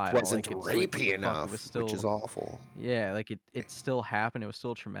in trial. Wasn't Like, it's like, what rapey the fuck? It enough, was which is still, awful. yeah, like it still happened. It was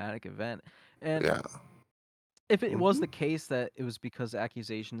still a traumatic event. And Yeah. if it was hmm the case that it was because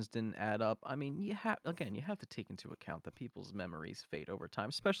accusations didn't add up, I mean, you have to take into account that people's memories fade over time,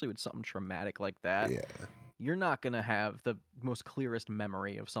 especially with something traumatic like that. Yeah. You're not gonna have the most clearest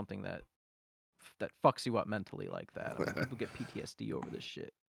memory of something that fucks you up mentally like that. I mean, people get PTSD over this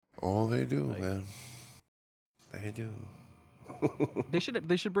shit. Oh, they do, Like, man. They do. they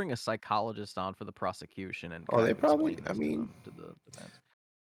should bring a psychologist on for the prosecution and Oh, kind they of probably. explain I this mean, to the defense,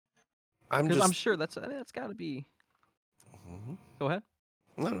 I'm because I'm just. sure that's got to be. Mhm. Go ahead.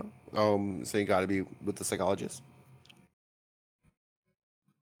 No, no. So you got to be with the psychologist.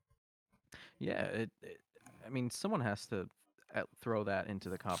 Yeah, I mean, someone has to throw that into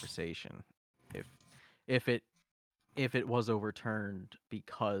the conversation. If if it if it was overturned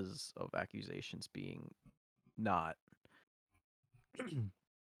because of accusations being not,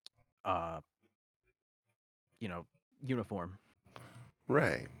 uh, uniform.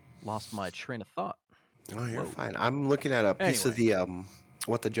 Right. Lost my train of thought. Oh, you're Whoa. fine. I'm looking at a piece of Anyway, the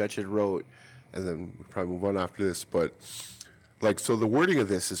what the judge had wrote, and then we'll probably move on after this. But like, so the wording of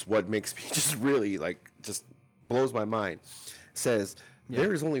this is what makes me just really like just blows my mind. Says yeah.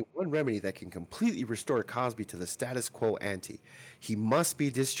 there is only one remedy that can completely restore Cosby to the status quo ante. He must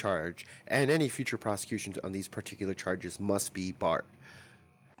be discharged, and any future prosecution on these particular charges must be barred.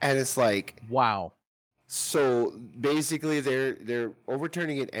 And it's like, Wow. so basically, they're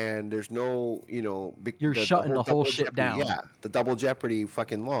overturning it, and there's no, You're the shutting whole the whole double shit jeopardy, down. yeah, the double jeopardy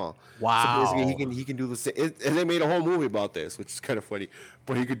fucking law. So basically, Wow. he can do the same, and they made a whole movie about this, which is kind of funny.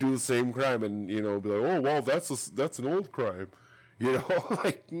 But he could do the same crime, and be like, oh well, that's an old crime,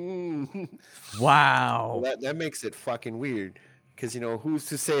 like Wow. that makes it fucking weird. Because who's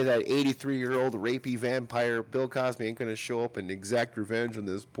to say that 83-year-old rapey vampire Bill Cosby ain't gonna show up and exact revenge on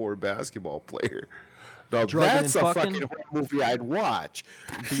this poor basketball player? Now Drugging and that's a fucking. fucking horror movie I'd watch.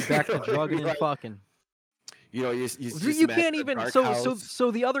 Be back to drugging and Like, fucking. you just You imagine can't a even. dark So house.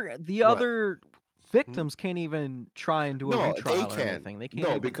 the What? other Hmm? victims can't even try and do a No, they retrial or can. anything. They can't No,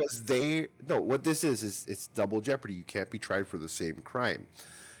 even. because what this is it's double jeopardy. You can't be tried for the same crime.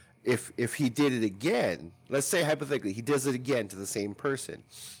 If he did it again, let's say hypothetically he does it again to the same person,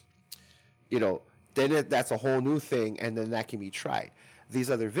 you know, that's a whole new thing, and then that can be tried.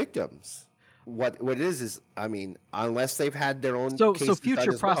 These other victims, what it is, I mean, unless they've had their own So cases done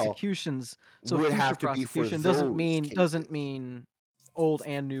future as well, prosecutions. So would future have to be for prosecution those doesn't cases. mean old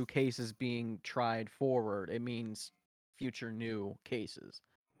and new cases being tried forward. It means future new cases.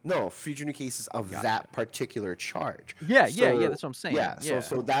 No, future new cases of Gotcha. that particular charge. Yeah. So That's what I'm saying. yeah, Yeah.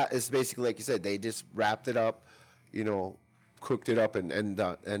 so that is basically like you said, they just wrapped it up, you know, cooked it up, and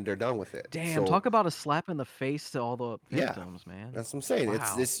they're done with it. Damn. So Talk about a slap in the face to all the yeah, victims, man. that's what I'm saying.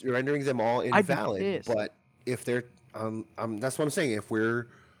 It's Wow. this rendering them all I'd be invalid. pissed. But if they're that's what I'm saying. If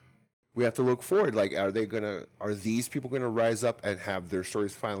we have to look forward. Like, are these people gonna rise up and have their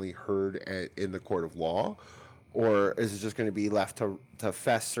stories finally heard in the court of law, or is it just gonna be left to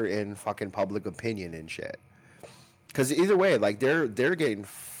fester in fucking public opinion and shit? Because either way, like they're getting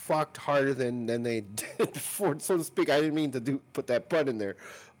fucked harder than they did before, so to speak. I didn't mean to put that pun in there,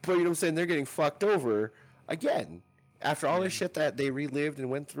 but you know what I'm saying. They're getting fucked over again after all this Yeah. shit that they relived and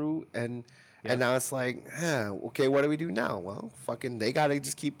went through, and Yep. now it's like, okay, what do we do now? Well, fucking, they gotta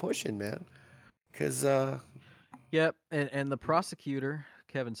just keep pushing, man. Cause Yep. And the prosecutor,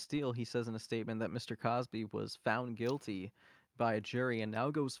 Kevin Steele, he says in a statement that Mr. Cosby was found guilty by a jury and now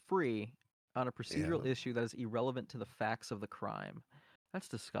goes free on a yeah, procedural issue that is irrelevant to the facts of the crime. That's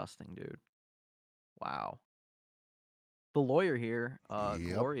disgusting, dude. Wow. The lawyer here, yep.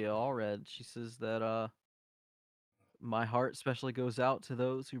 Gloria Allred, she says that my heart especially goes out to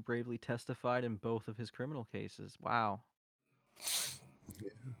those who bravely testified in both of his criminal cases. Wow.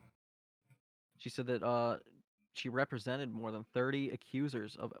 She said that she represented more than 30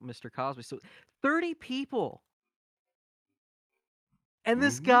 accusers of Mr. Cosby. So 30 people. And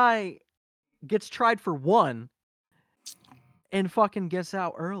this Hmm. guy gets tried for one and fucking gets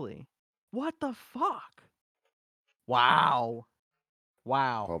out early. What the fuck? Wow.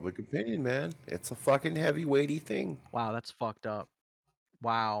 Wow. Public opinion, man. It's a fucking heavy weighty thing. Wow, that's fucked up.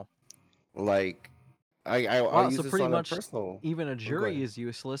 Wow. Like, I'll Wow, use so this pretty on a much personal. even a Oh, go jury ahead. is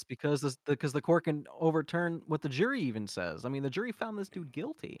useless because the court can overturn what the jury even says. I mean, the jury found this dude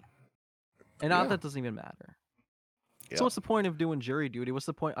guilty. And now Yeah. that doesn't even matter. So Yep. what's the point of doing jury duty? What's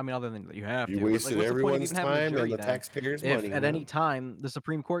the point? I mean, other than that you have You to, but like, wasted what's the point of everyone's even having a time and jury the then? taxpayers' If money, at any man. time the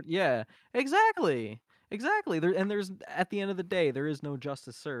Supreme Court, yeah, exactly, exactly. There's at the end of the day, there is no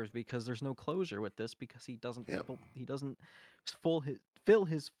justice served because there's no closure with this because Yep. he doesn't full his fill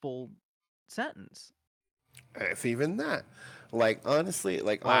his full sentence. If even that, like, honestly,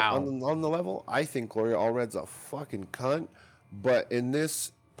 like Wow. on the level, I think Gloria Allred's a fucking cunt. But in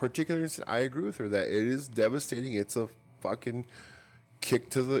this particular instance, I agree with her that it is devastating. It's a fucking kick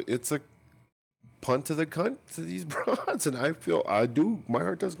to the. It's a punt to the cunt to these broads, and I do. My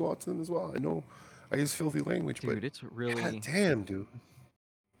heart does go out to them as well. I know I use filthy language, but Dude, it's god really damn, dude.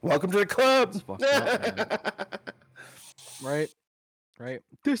 Welcome to the club. it's fucked up, man. Right? Right?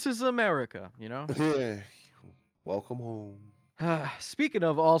 This is America, you know? Yeah. Welcome home. Speaking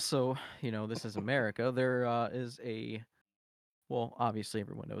of also, this is America, there is well, obviously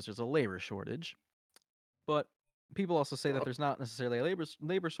everyone knows there's a labor shortage, but people also say that there's not necessarily a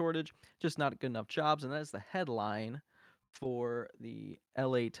labor shortage, just not good enough jobs, and that is the headline for the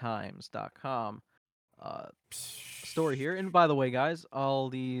LATimes.com uh, story here. And by the way, guys, all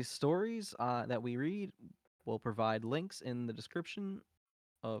the stories that we read will provide links in the description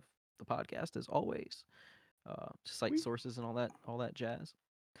of the podcast as always, cite Sweet. sources and all that jazz.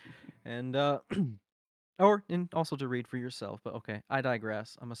 And and also to read for yourself. But okay, I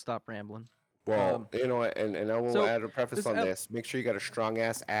digress. I'm gonna stop rambling. Well, Um, you know what, and I will so add a preface this on this. Make sure you got a strong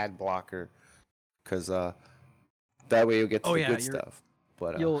ass ad blocker, cause that way you'll get to oh the yeah, good stuff.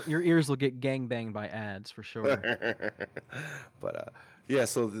 But your ears will get gang banged by ads for sure. but yeah.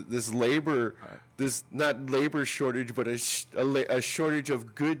 So this labor, All right. this not labor shortage, but a shortage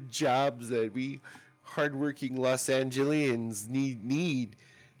of good jobs that we hardworking Los Angeles need.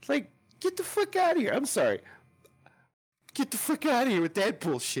 Like, get the fuck out of here. I'm sorry. Get the fuck out of here with that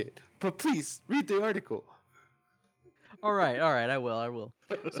bullshit. But please read the article. All right, I will.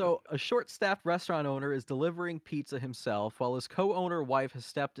 So, a short-staffed restaurant owner is delivering pizza himself while his co-owner wife has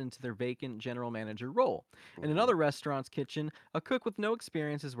stepped into their vacant general manager role. In Mhm. another restaurant's kitchen, a cook with no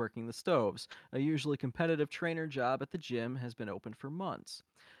experience is working the stoves. A usually competitive trainer job at the gym has been open for months.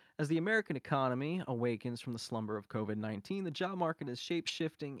 As the American economy awakens from the slumber of COVID 19, the job market is shape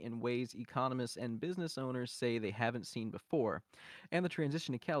shifting in ways economists and business owners say they haven't seen before. And the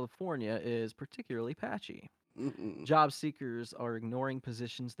transition to California is particularly patchy. Mm-mm. Job seekers are ignoring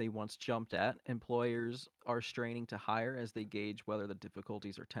positions they once jumped at. Employers are straining to hire as they gauge whether the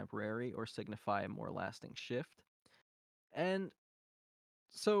difficulties are temporary or signify a more lasting shift. And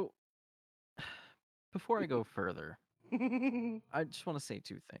so, before I go further, I just want to say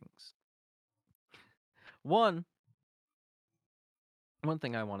two things. One, one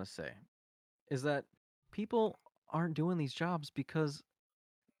thing I want to say is that people aren't doing these jobs because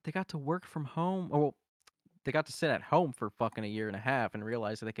they got to work from home, or well, they got to sit at home for fucking a year and a half and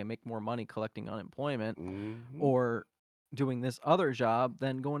realize that they can make more money collecting unemployment Mhm. or doing this other job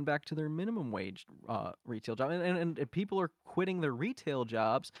than going back to their minimum wage retail job. And people are quitting their retail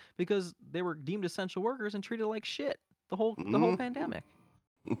jobs because they were deemed essential workers and treated like shit the whole Mhm. pandemic.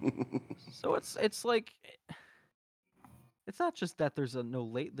 So it's like it's not just that there's a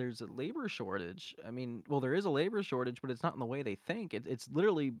labor shortage. I mean, well, there is a labor shortage, but it's not in the way they think. It's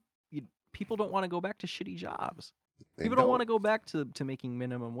literally you, people don't want to go back to shitty jobs. They People don't want don't. to go back to making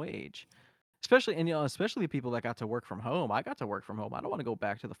minimum wage, especially and especially people that got to work from home. I got to work from home. I don't want to go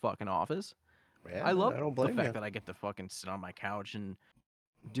back to the fucking office. Yeah, I love I don't the blame fact you. that I get to fucking sit on my couch and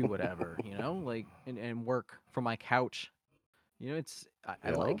do whatever, like and work from my couch. I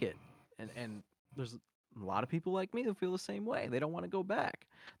Yeah. like it. And there's a lot of people like me who feel the same way. They don't want to go back.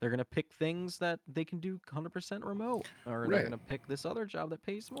 They're going to pick things that they can do 100% remote, or they're going Right. to pick this other job that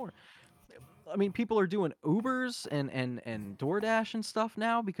pays more. I mean, people are doing Ubers and DoorDash and stuff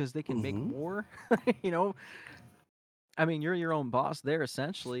now because they can make Mm-hmm. more. you know, I mean, you're your own boss there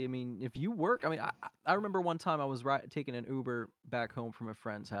essentially. I mean, if you work, I mean, I remember one time I was taking an Uber back home from a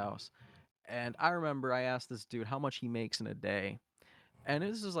friend's house, and I remember I asked this dude how much he makes in a day, and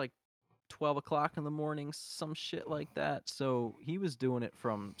this is like 12 o'clock in the morning, some shit like that. So he was doing it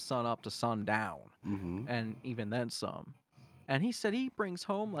from sun up to sundown, Mm-hmm. and even then some. And he said he brings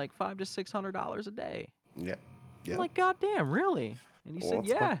home like $500 to $600 a day. Yeah. I'm Yeah. like, God damn, really? And he Well,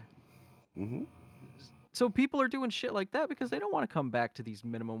 said, it's fun. yeah. Mm-hmm. So people are doing shit like that because they don't want to come back to these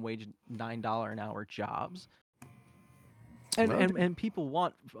minimum wage $9 an hour jobs. And Well, and, and people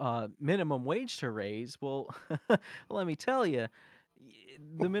want minimum wage to raise. Well, let me tell you,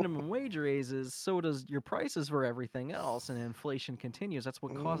 the minimum wage raises, so does your prices for everything else, and inflation continues. That's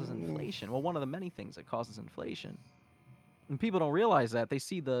what causes mm, inflation. Well, one of the many things that causes inflation. And people don't realize that. They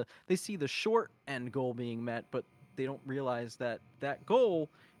see the short end goal being met, but they don't realize that that goal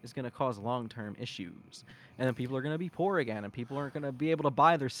is going to cause long-term issues. And then people are going to be poor again, and people aren't going to be able to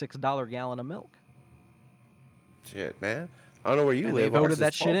buy their $6 gallon of milk. shit, man. I don't know where you And they live. voted Ours is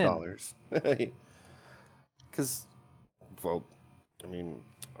that shit twelve in. dollars. Because, well, I mean,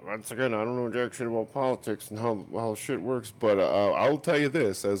 once again, I don't know jack shit about politics and how shit works, but I'll tell you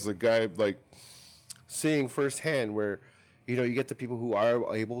this as a guy like seeing firsthand where, you get the people who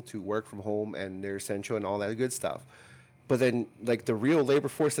are able to work from home and they're essential and all that good stuff, but then like the real labor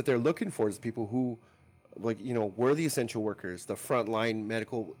force that they're looking for is people who like were the essential workers, the frontline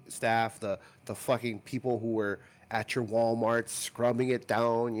medical staff, the fucking people who were at your Walmart scrubbing it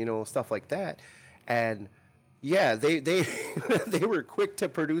down, stuff like that. And yeah, they they were quick to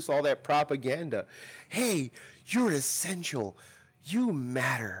produce all that propaganda. Hey, you're essential, you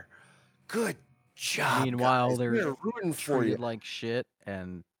matter, good job Meanwhile, guys, they're we're rooting for you. treated like shit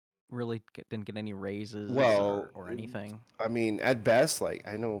and really didn't get any raises Well, or anything. I mean, at best, like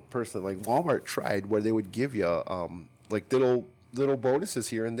I know personally, like Walmart tried where they would give you like little bonuses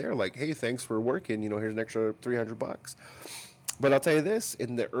here and there, like hey, thanks for working, here's an extra $300. But I'll tell you this: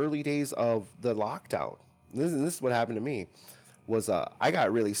 in the early days of the lockdown, this is what happened to me. Was I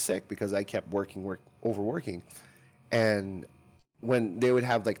got really sick because I kept overworking, and when they would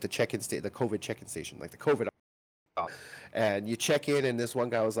have like the COVID check-in station, like the COVID and you check in and this one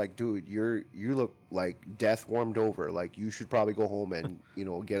guy was like, dude, you look like death warmed over, like you should probably go home and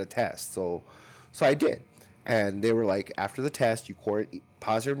get a test. So I did, and they were like, after the test, you quarantine,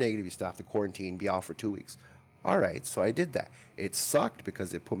 positive negative, you still have to quarantine, be off for 2 weeks. All right, so I did that. It sucked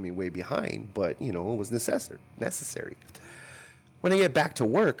because it put me way behind, but it was necessary. When I get back to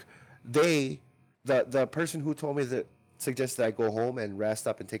work, they the person who told me that suggested I go home and rest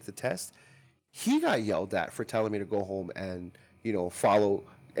up and take the test, he got yelled at for telling me to go home and follow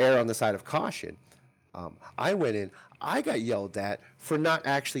err on the side of caution. I went in. I got yelled at for not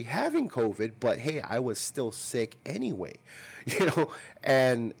actually having COVID, but hey, I was still sick anyway, you know.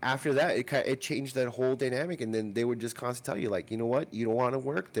 And after that, it changed that whole dynamic. And then they would just constantly tell you, like, you know what, you don't want to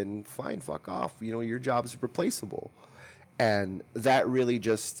work, then fine, fuck off. Your job is replaceable. And that really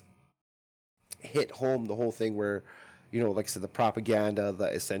just hit home the whole thing where, like I said, the propaganda, the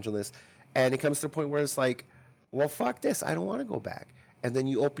essentialness, and it comes to the point where it's like, well, fuck this, I don't want to go back. And then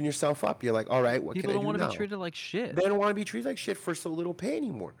you open yourself up. You're like, all right, what can People I don't do want to be now? treated like shit. They don't want to be treated like shit for so little pay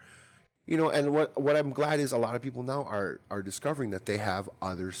anymore. And what I'm glad is a lot of people now are discovering that they have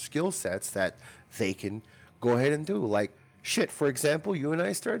other skill sets that they can go ahead and do. Like shit, for example, you and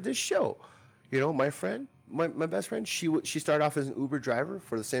I started this show. My friend, my best friend, she started off as an Uber driver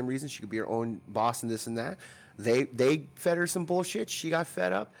for the same reason. She could be her own boss and this and that. They fed her some bullshit. She got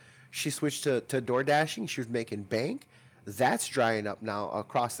fed up. She switched to door dashing. She was making bank. That's drying up now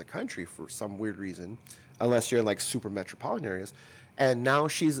across the country for some weird reason, unless you're in like super metropolitan areas. And now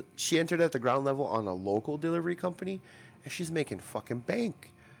she entered at the ground level on a local delivery company, and she's making fucking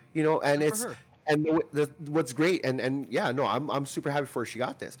bank. And Good for it's her. and what's great, and yeah, no, I'm super happy for her she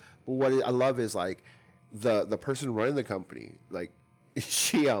got this. But what I love is like the person running the company, like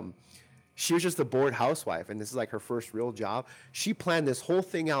she she was just a bored housewife, and this is like her first real job. She planned this whole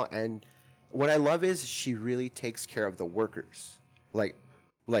thing out, and what I love is she really takes care of the workers, like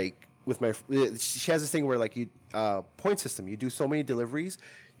like with she has this thing where like you point system. You do so many deliveries,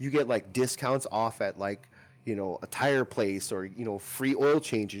 you get like discounts off at like a tire place or free oil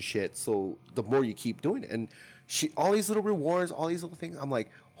change and shit. So the more you keep doing it, and she all these little rewards, all these little things. I'm like,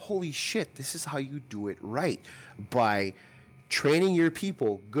 holy shit, this is how you do it right by training your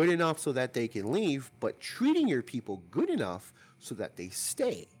people good enough so that they can leave, but treating your people good enough so that they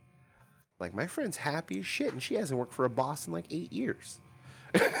stay. Like my friend's happy as shit, and she hasn't worked for a boss in like 8 years.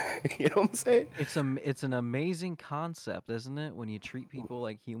 You know what I'm saying? It's an amazing concept, isn't it? When you treat people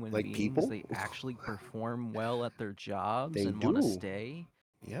like human Like beings, people, they actually perform well at their jobs they and want to do. stay.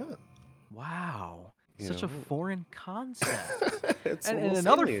 Yeah, Wow. you Such a know, foreign concept. it's And almost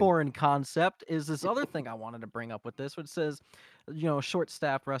another alien. foreign concept is this other thing I wanted to bring up with this, which says,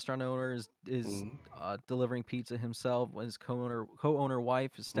 short-staffed restaurant owner is Mm-hmm. delivering pizza himself. His co-owner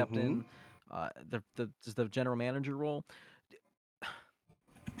wife has stepped Mm-hmm. in, the general manager role.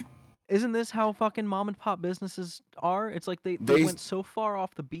 Isn't this how fucking mom and pop businesses are? It's like they They went so far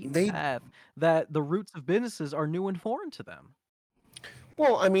off the beaten they path that the roots of businesses are new and foreign to them.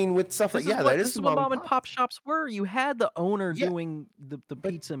 well, I mean, with stuff like This is yeah, that what is this the is what mom and mom and pop. pop shops were. You had the owner Yeah, doing the but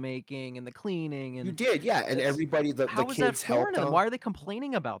pizza making and the cleaning, you and did, yeah, and it's everybody, the how is that kids foreign helped to them? on. Why are they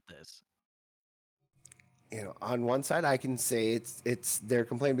complaining about this? On one side, I can say it's they're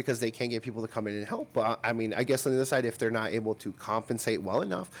complaining because they can't get people to come in and help. But I mean, I guess on the other side, if they're not able to compensate well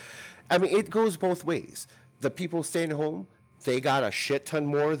enough, I mean, it goes both ways. The people staying home, they got a shit ton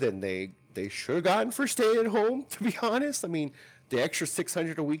more than they should have gotten for staying at home. To be honest, I mean, the extra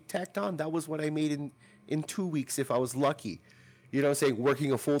 600 a week tacked on, that was what I made in 2 weeks if I was lucky. You know what I'm saying?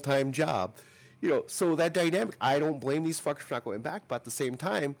 Working a full time job. So that dynamic, I don't blame these fuckers for not going back, but at the same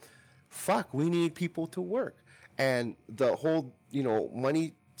time, fuck, we need people to work. And the whole,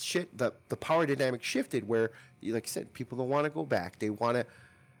 money shit, the power dynamic shifted where, like I said, people don't want to go back.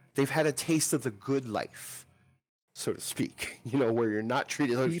 They've had a taste of the good life, so to speak, where you're not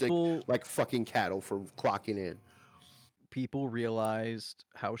treated People like fucking cattle for clocking in. people realized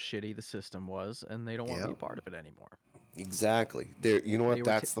how shitty the system was, and they don't want to be Yeah, a part of it anymore. exactly. There, you know They what? were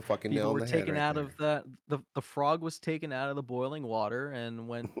That's the fucking people nail on were the head taken right out there. of the frog was taken out of the boiling water, and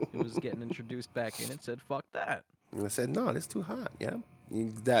when it was getting introduced back in, it said, "Fuck that." And I said, no, it's too hot. Yeah,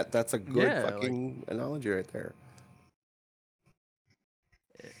 that's a good Yeah, like fucking analogy right there.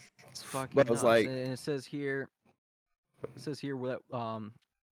 it's But fucking I was nuts. like, And it says here that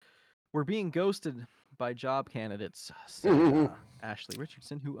we're being ghosted by job candidates, said Ashley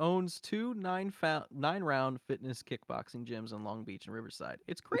Richardson, who owns two 9-round fitness kickboxing gyms in Long Beach and Riverside.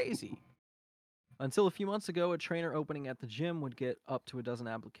 It's crazy. Until a few months ago, a trainer opening at the gym would get up to a dozen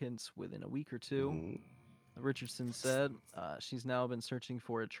applicants within a week or two. Richardson said she's now been searching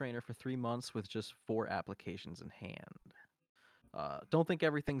for a trainer for 3 months with just 4 applications in hand. Don't think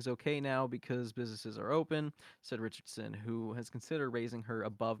everything's okay now because businesses are open, said Richardson, who has considered raising her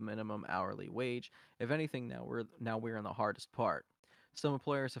above minimum hourly wage. If anything, now we're in the hardest part. Some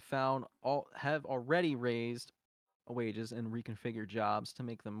employers have already raised wages and reconfigured jobs to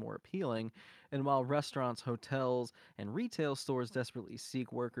make them more appealing. And while restaurants, hotels, and retail stores desperately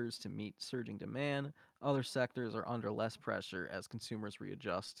seek workers to meet surging demand, other sectors are under less pressure as consumers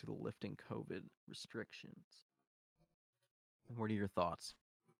readjust to the lifting COVID restrictions. What are your thoughts?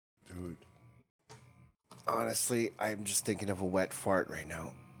 dude, honestly, I'm just thinking of a wet fart right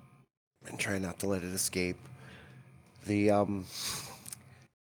now and trying not to let it escape. The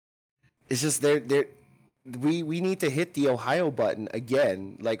it's just there. We need to hit the Ohio button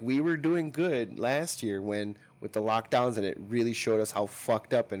again. Like we were doing good last year when with the lockdowns, and it really showed us how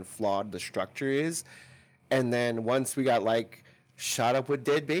fucked up and flawed the structure is. And then once we got like shot up with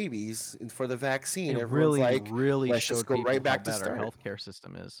dead babies for the vaccine, It everyone's really, like, really let's just showed go people right how back to bad our start. healthcare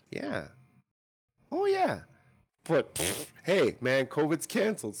system is. Yeah. Oh yeah. But hey, man, COVID's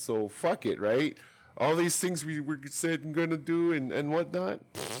canceled, so fuck it, right? All these things we were said and gonna do and whatnot,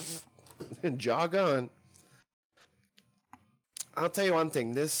 and jog on. I'll tell you one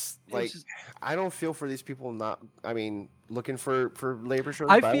thing. This It's like, just, I don't feel for these people not. I mean, looking for labor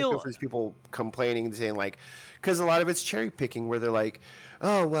shortages, I but I don't feel feel for these people complaining and saying like, because a lot of it's cherry picking where they're like,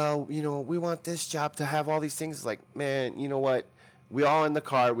 oh well, we want this job to have all these things. It's like, man, you know what? We all in the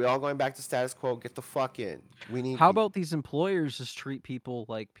car. We all going back to status quo. Get the fuck in. We need how people. about these employers just treat people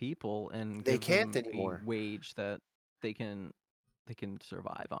like people and They give can't them a anymore. wage that they can they can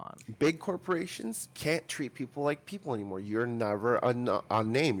survive on. Big corporations can't treat people like people anymore. You're never a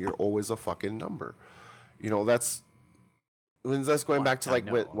name. You're always a fucking number. That's when that's going Well, back to I like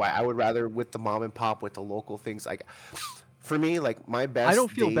know. why I would rather with the mom and pop with the local things. Like for me, like my I don't best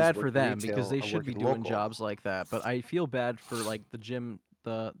feel days bad for working them because retail they are should be working doing local. jobs like that, but I feel bad for like the gym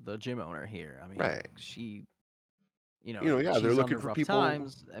the gym owner here. I mean, Right. she, Yeah, they're she's looking under for rough people.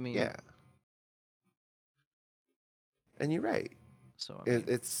 times. I mean, Yeah, and you're right. so I It,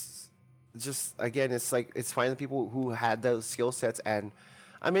 mean, it's just again, it's like it's finding people who had those skill sets, and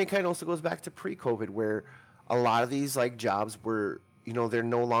I mean, it kind of also goes back to pre-COVID, where a lot of these like jobs were, they're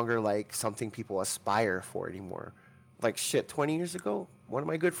no longer like something people aspire for anymore. Like shit, 20 years ago, one of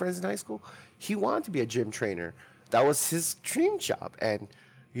my good friends in high school, he wanted to be a gym trainer. That was his dream job, and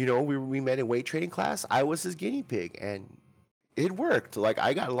we met in weight training class. I was his guinea pig, and it worked. Like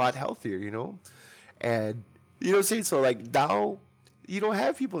I got a lot healthier. And what I'm saying? So like now you don't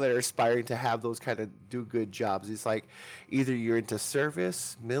have people that are aspiring to have those kind of do good jobs. It's like either you're into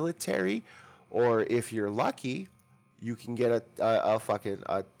service, military, or if you're lucky, you can get a fucking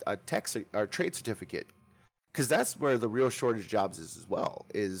a tech or trade certificate. Because that's where the real shortage of jobs is as well.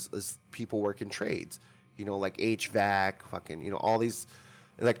 Is people working trades, like HVAC, fucking, all these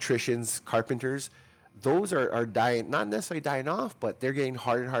electricians, carpenters. Those are dying, not necessarily dying off, but they're getting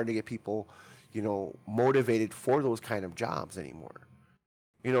harder and harder to get people, motivated for those kind of jobs anymore.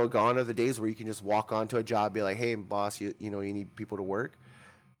 Gone are the days where you can just walk onto a job, be like, "Hey, boss, you need people to work."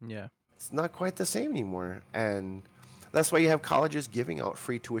 yeah, It's not quite the same anymore, and that's why you have colleges giving out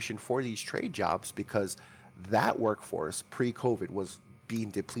free tuition for these trade jobs because that workforce pre-COVID was being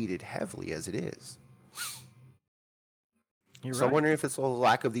depleted heavily as it is. you're So I'm right. wondering if it's a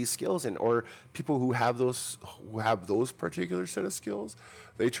lack of these skills, and or people who have those particular set of skills,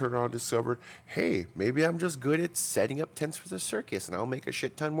 they turn around and discover, hey, maybe I'm just good at setting up tents for the circus, and I'll make a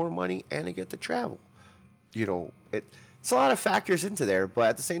shit ton more money, and I get to travel. It's a lot of factors into there, but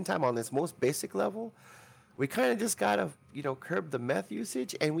at the same time, on this most basic level, we kind of just gotta curb the meth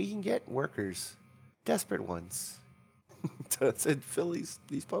usage, and we can get workers, desperate ones, to fill these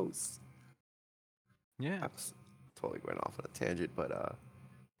posts. Yeah. I'm totally going off on a tangent, but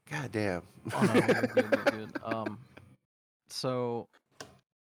god damn. Oh no, you're good. You're good. So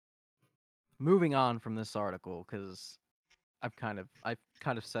moving on from this article, because I've kind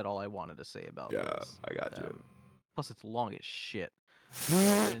of said all I wanted to say about Yeah, this. I got you. Plus, it's long as shit. So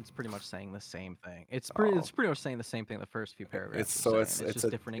it's pretty much saying the same thing. Oh, It's pretty much saying the same thing the first few it's paragraphs are so saying. it's It's it's just a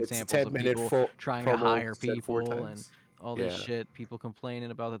different it's a examples 10 of minute people full trying to promo hire said four people and times. all this Yeah, shit. People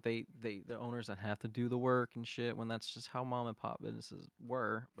complaining about that the owners that have to do the work and shit when that's just how mom and pop businesses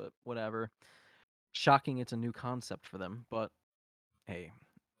were. But whatever. Shocking, it's a new concept for them. But hey,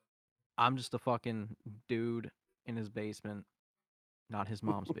 I'm just a fucking dude in his basement. Not his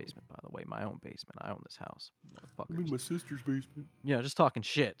mom's basement, by the way. My own basement. I own this house, I'm in motherfuckers. my sister's basement. Just talking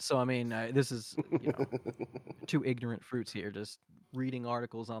shit. So I mean, this is two ignorant fruits here, just reading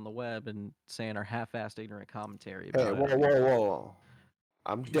articles on the web and saying our half-assed ignorant commentary Hey, about it. whoa, I whoa, mean, whoa!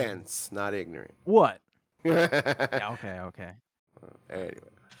 I'm dense, not ignorant. what? Anyway, Yeah, okay, okay.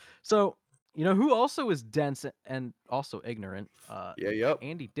 So who also is dense and also ignorant? yeah, yep,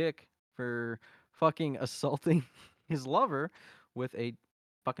 Andy Dick for fucking assaulting his lover with a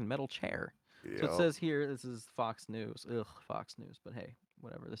fucking metal chair. So it yep. says here, this is Fox News. Ugh, Fox News. But hey,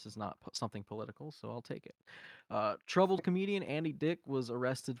 whatever. This is not something political, so I'll take it. Troubled comedian Andy Dick was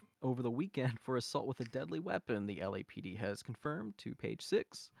arrested over the weekend for assault with a deadly weapon, the LAPD has confirmed to Page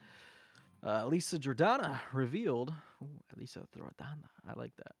Six. Lisa Jordana revealed. Ooh, Lisa Jordana. I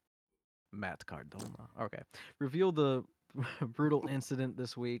like that. Matt Cardona. Okay. Revealed the brutal incident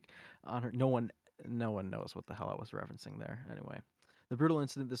this week on her. No one knows what the hell I was referencing there. Anyway, the brutal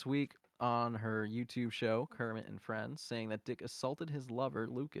incident this week on her YouTube show, Kermit and Friends, saying that Dick assaulted his lover,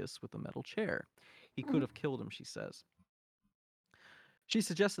 Lucas, with a metal chair. He could have killed him, she says. She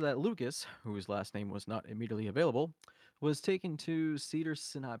suggested that Lucas, whose last name was not immediately available, was taken to Cedar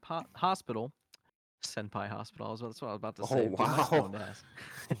Sinai Hospital. Senpai Hospital. That's what I was about to Oh say. Be my wow, stoned ass.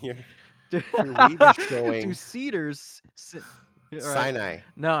 your your weed is To showing. Cedars. All right. Sinai,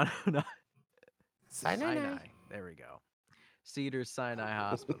 No, no, no. Sinai. Sinai. There we go. Cedars Sinai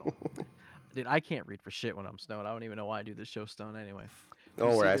Hospital. Dude, I can't read for shit when I'm stoned. I don't even know why I do this show stoned anyway. To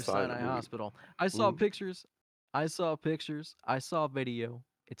Oh, where I Cedars saw it in the Sinai movie. Hospital. I saw Mm. pictures. I saw pictures. I saw video.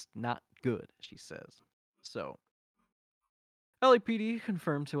 It's not good, she says. So, LAPD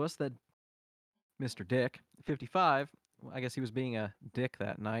confirmed to us that Mr. Dick, 55, well, I guess he was being a dick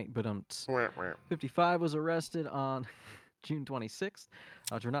that night, but 55 was arrested on June 26th.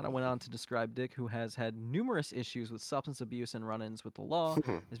 Jornada went on to describe Dick, who has had numerous issues with substance abuse and run ins with the law,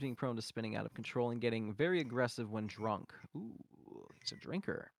 as being prone to spinning out of control and getting very aggressive when drunk. Ooh, he's a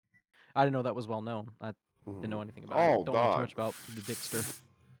drinker. I didn't know that was well known. I didn't know anything about it. Oh Don't know too God. much about the Dickster.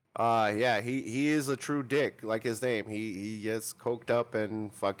 Yeah, he is a true dick, like his name. He gets coked up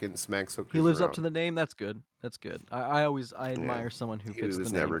and fucking smacks He hookers lives up to around. the name. That's good. That's good. I Yeah, admire someone who he fits the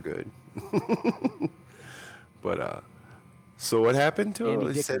was name. never good. But so what happened to him?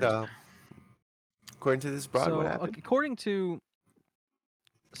 Andy He said, Dickert. according to this broad, what So happened? according to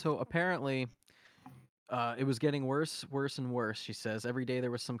apparently it was getting worse, worse, and worse. She says every day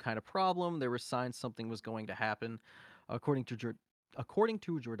there was some kind of problem. There were signs something was going to happen. According to according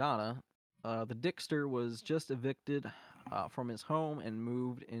to Jordana, the Dickster was just evicted from his home and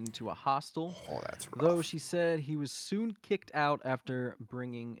moved into a hostel. Oh, that's Though rough. she said he was soon kicked out after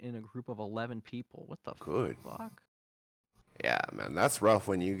bringing in a group of 11 people. What the Good. fuck? Yeah, man, that's rough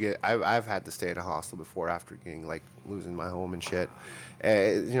when you get. I've had to stay in a hostel before after getting like losing my home and shit.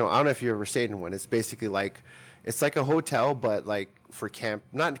 I don't know if you ever stayed in one. It's basically like, it's like a hotel, but like for camp,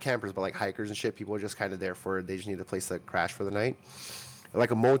 not campers, but like hikers and shit. People are just kind of there for. They just need a place to crash for the night.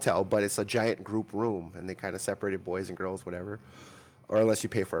 Like a motel, but it's a giant group room, and they kind of separated boys and girls, whatever. Or unless you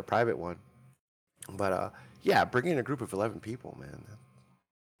pay for a private one. But yeah, bringing in a group of 11 people, man,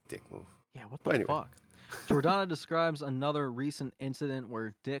 dick move. Yeah, what the But anyway, fuck? Jordana describes another recent incident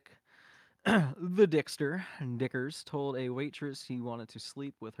where the Dickers, told a waitress he wanted to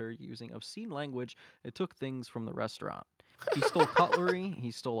sleep with her using obscene language and took things from the restaurant. He stole cutlery,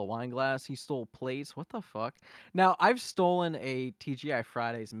 he stole a wine glass, he stole plates. What the fuck? Now, I've stolen a TGI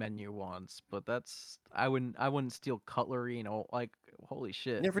Fridays menu once, but I wouldn't steal cutlery, like holy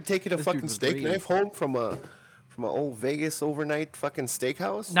shit. never taken a This dude fucking was steak greedy. knife home from a old Vegas overnight fucking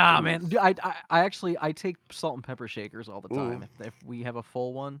steakhouse? Nah, man. Jeez. I take salt and pepper shakers all the Mm. time. If we have a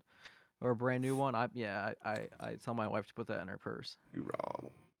full one or a brand new one, I tell my wife to put that in her purse. You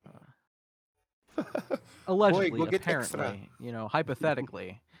wrong. Uh, Boy, go allegedly, get extra.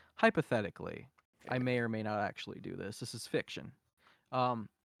 apparently, hypothetically, I may or may not actually do this. This is fiction. Um,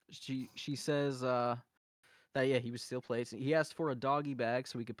 she says that yeah, he was still plates. He asked for a doggy bag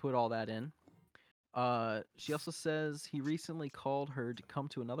so we could put all that in. She also says he recently called her to come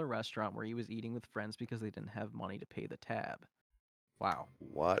to another restaurant where he was eating with friends because they didn't have money to pay the tab. Wow.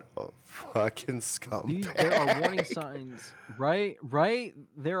 What a fucking There are warning scumbag. signs, right? Right?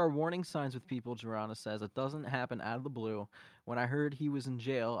 There are warning signs with people, Jorana says. It doesn't happen out of the blue. When I heard he was in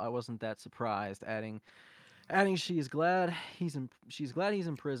jail, I wasn't that surprised, adding she's glad he's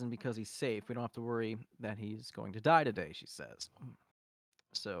in prison because he's safe. We don't have to worry that he's going to die today, she says.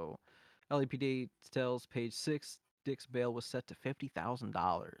 So LAPD tells page 6 Dick's bail was set to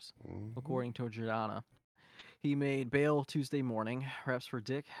 $50,000, Mhm. according to Jordana. He made bail Tuesday morning. Reps for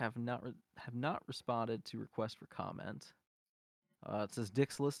Dick have not responded to requests for comment. It says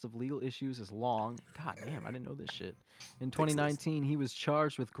Dick's list of legal issues is long. God damn, I didn't know this shit. In Takes this. 2019, he was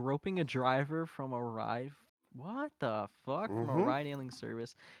charged with groping a driver from a ride. What the fuck? From a Mm-hmm. ride hailing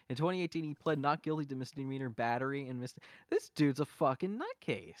service. In 2018, he pled not guilty to misdemeanor battery and This dude's a fucking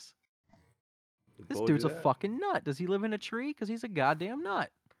nutcase. This Told you dude's a that. fucking nut. Does he live in a tree? Because he's a goddamn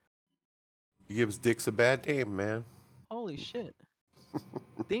nut. He gives dicks a bad name, man. Holy shit.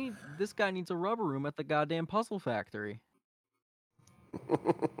 This guy needs a rubber room at the goddamn puzzle factory.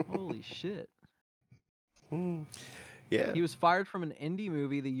 Holy shit. Mm. Yeah. He was fired from an indie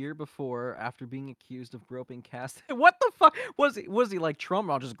movie the year before after being accused of groping cast. What the fuck was he? Was he like Trump?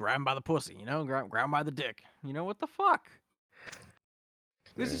 I'll just grab him by the pussy, grab him by the dick. What the fuck?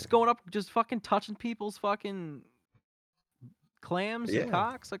 He was Yeah. just going up, just fucking touching people's fucking clams and Yeah.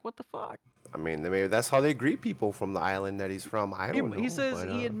 cocks. Like what the fuck? I mean, maybe that's how they greet people from the island that he's from. I don't He know, says but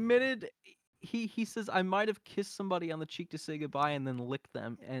he admitted he says I might have kissed somebody on the cheek to say goodbye and then licked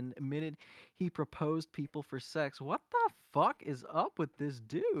them, and admitted he proposed people for sex. What the fuck is up with this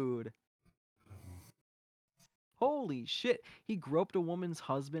dude? Holy shit. He groped a woman's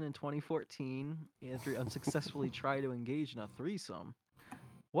husband in 2014 after unsuccessfully tried to engage in a threesome.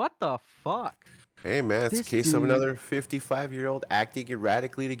 What the fuck? hey, man, it's a This case of dude, another 55-year-old acting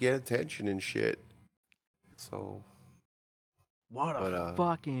erratically to get attention and shit. So, what a but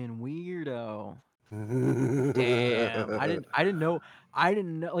fucking weirdo. Damn. I didn't know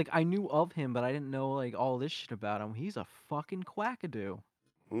like I knew of him, but I didn't know like all this shit about him. He's a fucking quackadoo.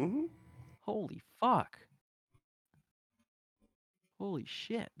 hmm Holy fuck. Holy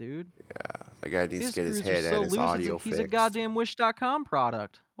shit, dude. that guy needs to His get his screws are head so and his loose, audio he's a fixed. goddamn Wish.com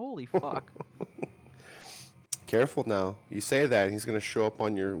product. Holy fuck. Careful now. You say that, he's going to show up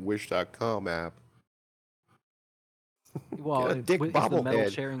on your Wish.com app. Get Well, a dick is the metal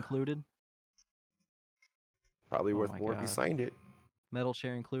bobblehead. chair included? Probably Oh worth my more if you god. signed it. Metal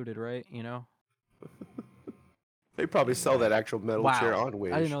chair included, right? They probably sell Damn. that actual metal chair Wow. on I didn't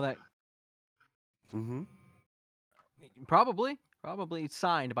Wish. know that. hmm Probably. Probably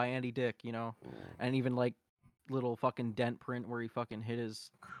signed by Andy Dick, you know, and even like little fucking dent print where he fucking hit his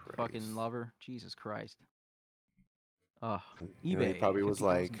fucking Christ. lover. Jesus Christ. Ugh. You know, he eBay, probably was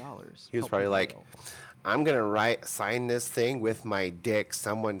like, $50,000. he was Help probably like, prevail. I'm gonna sign this thing with my dick.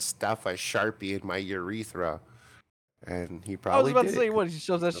 Someone stuff a sharpie in my urethra, and he I was probably about to did say, it. what? He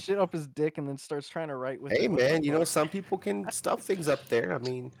shows that shit up his dick and then starts trying to write with Hey it. What the man, you know fuck? some people can stuff things up there. I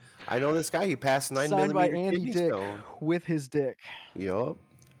mean, I know this guy. He passed nine Signed by millimeter Andy kidney Dick stone. with his dick. Yup.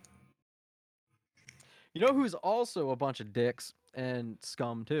 You know who's also a bunch of dicks and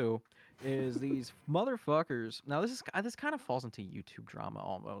scum too? Is these motherfuckers. Now this kind of falls into YouTube drama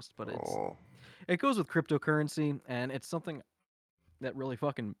almost, but Oh. it goes with cryptocurrency, and it's something that really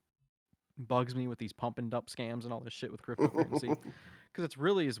fucking bugs me with these pump and dump scams and all this shit with cryptocurrency. Because it's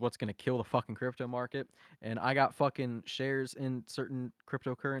really is what's gonna kill the fucking crypto market. And I got fucking shares in certain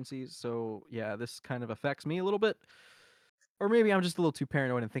cryptocurrencies, so yeah, this kind of affects me a little bit. Or maybe I'm just a little too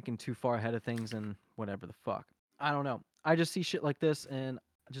paranoid and thinking too far ahead of things and whatever the fuck. I don't know. I just see shit like this and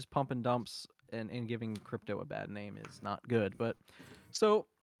just pump and dumps and giving crypto a bad name is not good. But so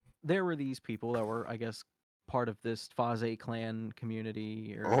there were these people that were, I guess, part of this Faze clan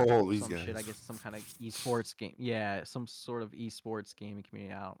community or Oh, these some shit. I guys. guess some kind of esports game. Yeah, some sort of esports gaming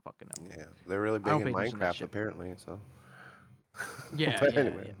community. I don't fucking know. Yeah, they're really I big don't in pay attention to that Minecraft shit. apparently. So, Yeah, but yeah,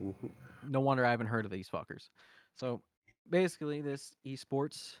 anyway, yeah. No wonder I haven't heard of these fuckers. So basically, this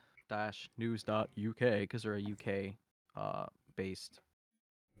esports news.uk, because they're a UK based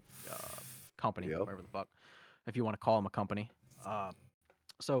uh, company, yep. whatever the fuck, if you want to call them a company. Uh,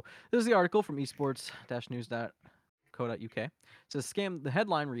 so this is the article from esports news.co.uk. It says scam. The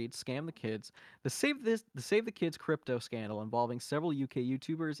headline reads "Scam the Kids." The Save the Kids crypto scandal involving several UK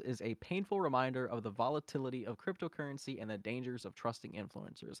YouTubers is a painful reminder of the volatility of cryptocurrency and the dangers of trusting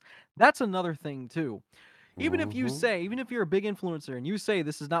influencers. That's another thing too. Mm-hmm. Even if you're a big influencer and you say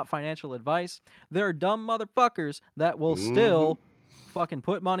this is not financial advice, there are dumb motherfuckers that will Mm-hmm. still fucking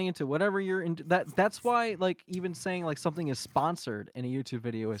put money into whatever you're into. That's why like even saying like something is sponsored in a YouTube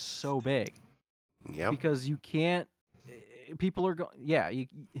video is so big Yep. because you can't. People are going. Yeah,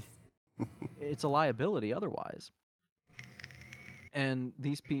 it's a liability otherwise. And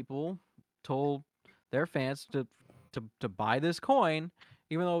these people told their fans to buy this coin,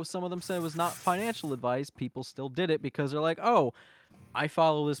 even though some of them said it was not financial advice. People still did it because they're like, oh, I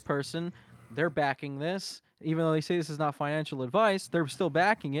follow this person. They're backing this. Even though they say this is not financial advice, they're still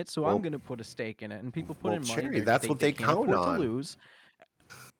backing it. So I'm Well, going to put a stake in it. And people put well, in money. Cherry, that's what They they can't count afford to on. lose.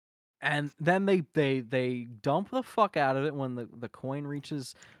 And then they dump the fuck out of it when the coin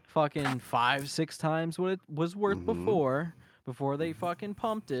reaches fucking 5-6 times what it was worth Mm-hmm. before they fucking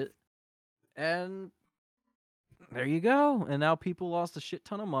pumped it. And there you go. And now people lost a shit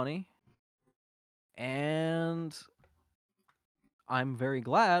ton of money. And I'm very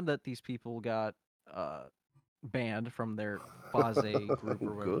glad that these people got uh, banned from their Faze group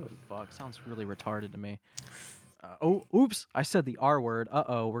or whatever the Good. fuck. Sounds really retarded to me. Oh, oops! I said the R word.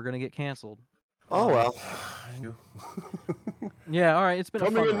 Uh-oh, we're gonna get canceled. Oh Um, well. yeah, all right. It's been a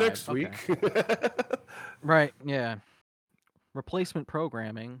Coming fun in ride. next Okay, week. right. Yeah, replacement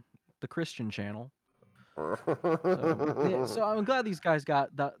programming, the Christian channel. So yeah, so I'm glad these guys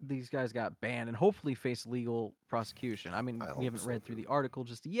got banned and hopefully face legal prosecution. I mean, I we hope haven't so read through too. the article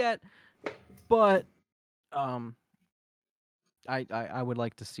just yet, but um, I would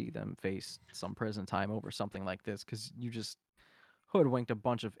like to see them face some prison time over something like this because you just hoodwinked a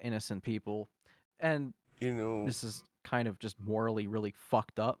bunch of innocent people, and You know, this is kind of just morally really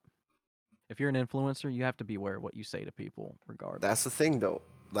fucked up. If you're an influencer, you have to be aware of what you say to people, that's regardless. the thing though.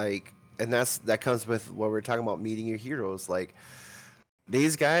 Like, and that comes with what we're talking about meeting your heroes. Like,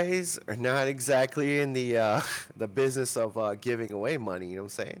 these guys are not exactly in the the business of giving away money. You know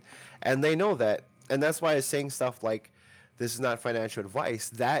what I'm saying? And they know that, and that's why it's saying stuff like, "This is not financial advice."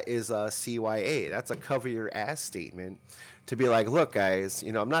 That is a CYA. That's a cover your ass statement to be like, "Look, guys,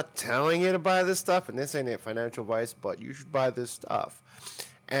 you know, I'm not telling you to buy this stuff, and this ain't it financial advice, but you should buy this stuff."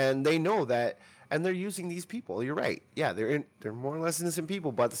 And they know that, and they're using these people. You're right. Yeah, they're more or less innocent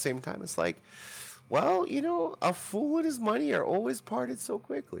people, but at the same time, it's like, well, you know, a fool and his money are always parted so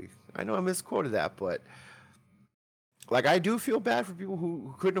quickly. I know I misquoted that, but like I do feel bad for people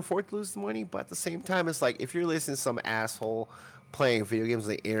who couldn't afford to lose the money, but at the same time, it's like if you're listening to some asshole playing video games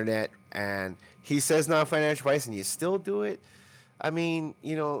on the internet and he says not financial advice and you still do it, I mean,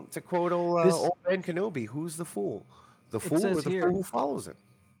 you know, to quote This old Ben Kenobi, who's the fool? The it fool or says the fool here who follows him?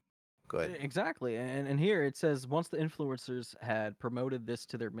 Good. exactly, and here it says once the influencers had promoted this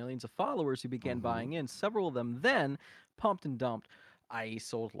to their millions of followers who began Mm-hmm. buying in, several of them then pumped and dumped, i.e.,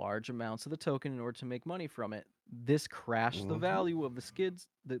 sold large amounts of the token in order to make money from it. this crashed the Hmm. value of the skids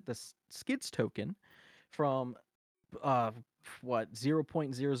token from uh what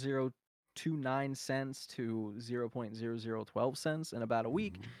 0.0029 cents to 0.0012 cents in about a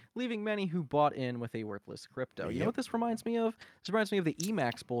week, leaving many who bought in with a worthless crypto. You know Yep. what this reminds me of? This reminds me of the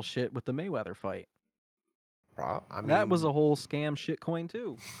Emacs bullshit with the Mayweather fight. I That was mean, a whole scam shit coin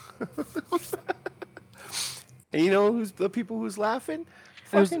too. and you know who's the people who's laughing?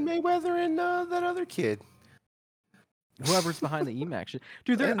 And it was Fucking Mayweather and that other kid. whoever's behind the Emacs shit.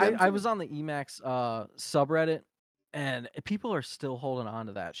 Dude, And them I too. was on the Emacs subreddit, and people are still holding on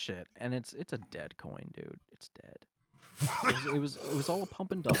to that shit. And it's a dead coin, dude. It's dead. It was all a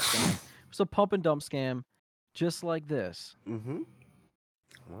pump and dump scam. It was a pump and dump scam, just like this. Mm-hmm.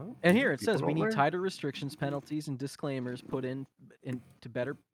 Well, And you know, here it people says we don't need learn. tighter restrictions, penalties, and disclaimers put in to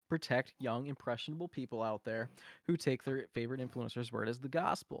better protect young, impressionable people out there who take their favorite influencer's word as the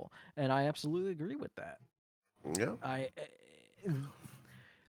gospel. And I absolutely agree with that. Yeah. I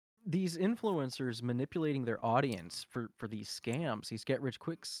these influencers manipulating their audience for these scams, these get rich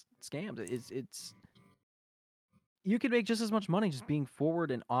quick scams. It's you could make just as much money just being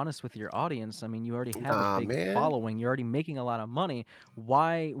forward and honest with your audience. I mean, you already have a Nah, big man. following. You're already making a lot of money.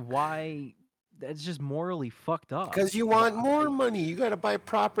 Why that's just morally fucked up. Because you want more money. You got to buy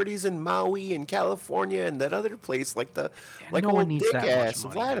properties in Maui and California and that other place, like No one old needs dick that much ass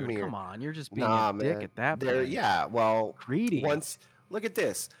money, dude. Vladimir. Come on, you're just being a Nah, dick man. at that They're point. yeah. Well, Greedy. once look at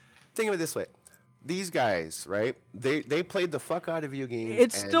this. Think of it this way. These guys, right? They played the fuck out of video games,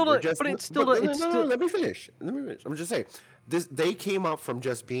 It's and still we're to, just. but it's still But to, no, no, it's no, no. still Let me finish. Let me finish. I'm just saying. They came up from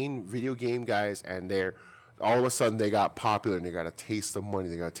just being video game guys, and they're all of a sudden they got popular and they got a taste of money.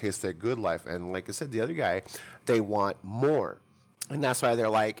 They got a taste of that good life. And like I said, the other guy, they want more, and that's why they're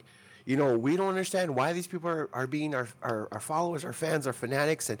like, we don't understand why these people are being our followers, our fans, our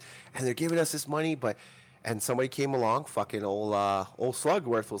fanatics, and they're giving us this money, but and somebody came along, fucking old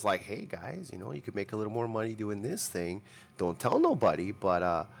Slugworth was like, hey guys, you could make a little more money doing this thing. Don't tell nobody,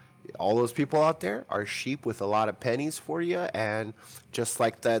 but all those people out there are sheep with a lot of pennies for you, and just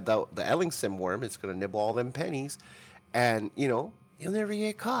like the Ellingson worm, it's gonna nibble all them pennies, and you'll never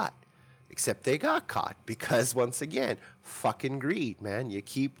get caught. Except they got caught because once again, fucking greed, man. You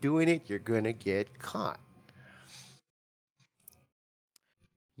keep doing it, you're gonna get caught.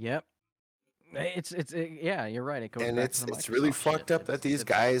 yep. Yeah, you're right. It goes And back to it's the it's really Microsoft shit. fucked up that these It's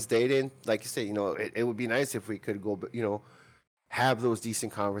guys they didn't, like you say, it would be nice if we could go, have those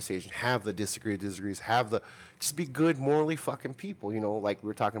decent conversations, have the disagrees, have the just be good, morally fucking people. Like we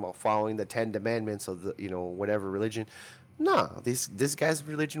were talking about following the 10 Commandments of the whatever religion. No, this guy's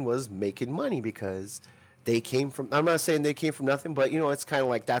religion was making money because they came from. I'm not saying they came from nothing, but it's kind of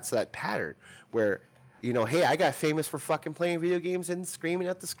like that's that pattern where hey, I got famous for fucking playing video games and screaming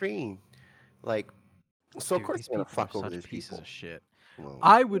at the screen, like so. Of dude, course, these they're gonna people are fuck over such these pieces of people. shit. Well,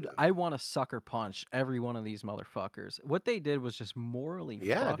 I want to sucker punch every one of these motherfuckers. What they did was just morally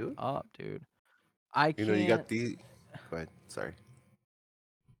yeah, fucked dude. up, dude. I You can't got the. Go ahead. Sorry.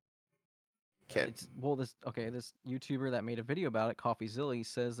 Can't. it's well this okay this YouTuber that made a video about it, CoffeeZilla,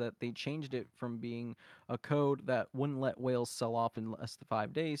 says that they changed it from being a code that wouldn't let whales sell off in less than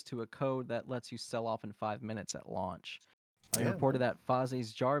 5 days to a code that lets you sell off in 5 minutes at launch. He Yeah. reported that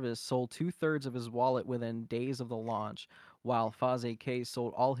Fazes Jarvis sold 2/3 of his wallet within days of the launch, while Faze K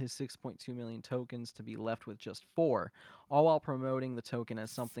sold all his 6.2 million tokens to be left with just 4, all while promoting the token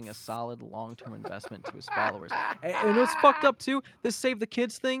as something a solid long-term investment to his followers. And it's fucked up too. This Save the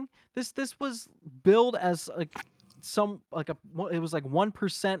Kids thing. This was billed as like it was like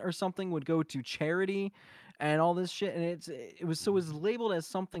 1% or something would go to charity, and all this shit, and it was labeled as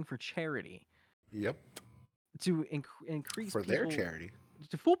something for charity Yep. to increase For their people, charity.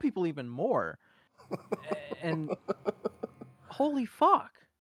 to fool people even more. And holy fuck,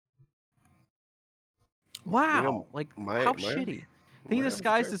 You know, wow, like my how my shitty. He my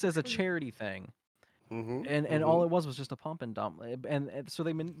disguised this as a charity thing, Mm-hmm. and Mm-hmm. all it was just a pump and dump. And so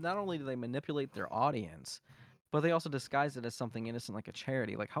not only do they manipulate their audience, but they also disguise it as something innocent like a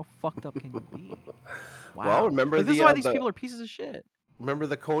charity. Like how fucked up can you be? Well, Wow, like this is why these people are pieces of shit. remember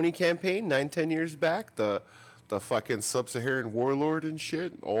the Coney campaign 9-10 years back, the fucking sub-Saharan warlord and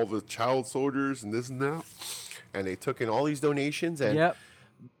shit, all the child soldiers and this and that, and they took in all these donations, and Yep,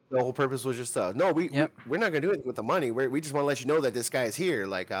 the whole purpose was just no, yep, we're not gonna do anything with the money. We just want to let you know that this guy is here,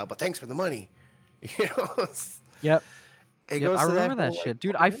 like, but thanks for the money. You know, yep. it Yep, I goes to that remember that whole like shit,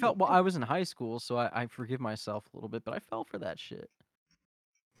 dude. I felt well. I was in high school, so I forgive myself a little bit, but I fell for that shit.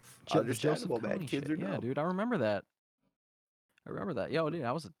 The Joseph understandable, man. Kony Kids shit. are Yeah, dumb. dude, I remember that. I remember that. Yo, dude,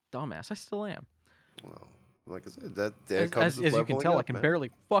 I was a dumbass. I still am. Well, like I said, that comes with As you can leveling tell, I up, can man.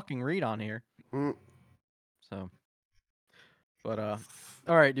 barely fucking read on here. Mm. So, but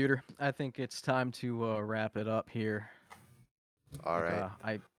all right, duder. I think it's time to wrap it up here. All right.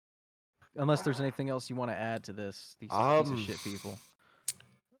 I unless there's anything else you want to add to this, these piece of Um, shit people.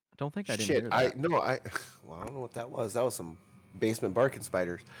 I don't think I didn't shit. hear that. Well, I don't know what that was. That was some basement barking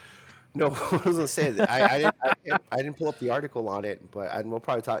spiders. No, I was gonna say that I didn't pull up the article on it, but we'll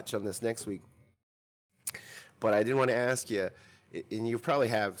probably touch on this next week. But I did want to ask you, and you probably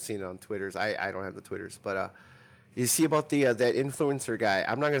have seen it on Twitters. I don't have the Twitters, but you see about the that influencer guy.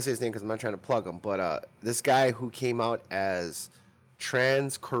 I'm not gonna say his name because I'm not trying to plug him, but this guy who came out as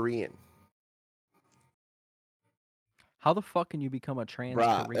trans Korean. How the fuck can you become a trans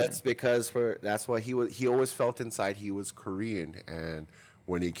Bruh, Korean? that's why he always felt inside he was Korean, and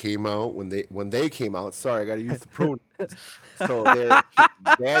when he came out, when they came out, sorry, I got to use the pronouns. So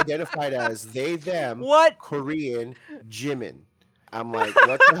they identified as they them What? Korean Jimin. I'm like,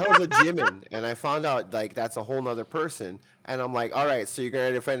 what the hell is a Jimin? And I found out like that's a whole nother person, and I'm like, all right, so you're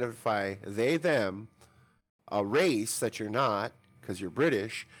gonna identify they them, a race that you're not because you're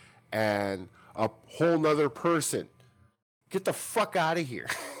British, and a whole nother person. Get the fuck out of here.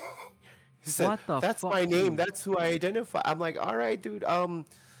 He said, What the that's fuck, my name. dude? That's who I identify. I'm like, all right, dude.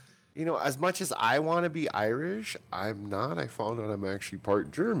 As much as I want to be Irish, I'm not. I found out I'm actually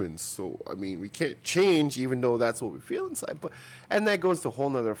part German. So, I mean, we can't change even though that's what we feel inside. And that goes to a whole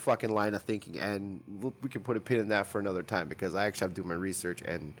nother fucking line of thinking. And we can put a pin in that for another time because I actually have to do my research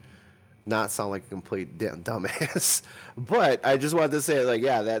and not sound like a complete dumbass. But I just wanted to say, like,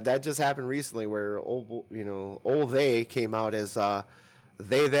 yeah, that just happened recently where old they came out as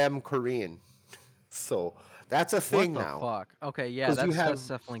they them Korean. So that's a What thing the now. fuck? Okay, yeah, 'Cause you have that's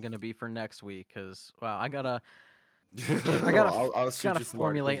definitely gonna be for next week. Cause wow, I gotta I'll shoot you some articles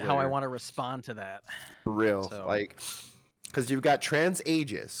formulate how I later. want to respond to that. For real. So Like, because you've got trans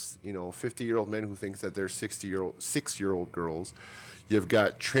ages, 50-year-old men who thinks that they're 6-year-old girls. You've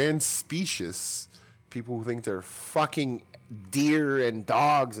got trans species, people who think they're fucking deer and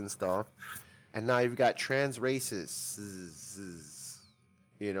dogs and stuff. And now you've got trans races.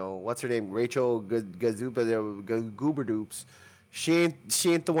 What's her name? Rachel Gooberdoops. She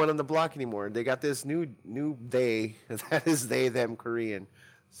ain't the one on the block anymore. They got this new they that is they them Korean.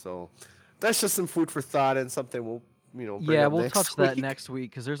 So that's just some food for thought and something we'll bring yeah, up we'll next touch week. that next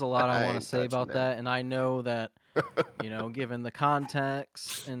week because there's a lot I I want to ain't say touching about that, and I know that given the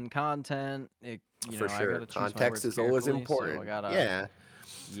context and content, for I sure. gotta choose my Context words is always carefully. So I important. gotta, Yeah.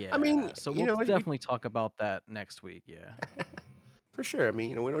 I yeah. mean, So we'll definitely talk about that next week. Yeah. for sure. I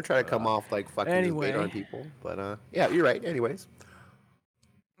mean, we don't try to But come off like fucking just bait on anyway, people, but yeah, you're right. Anyways,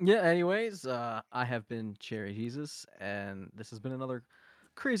 yeah. Anyways, I have been Cherry Jesus, and this has been another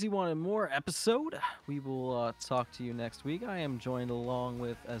Crazy Wanted More episode. We will talk to you next week. I am joined along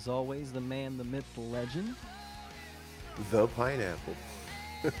with, as always, the man, the myth, the legend. the pineapple.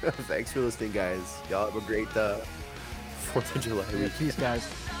 Thanks for listening, guys. Y'all have a great 4th of July Yeah, week. peace, guys.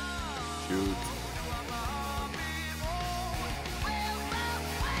 Shoot.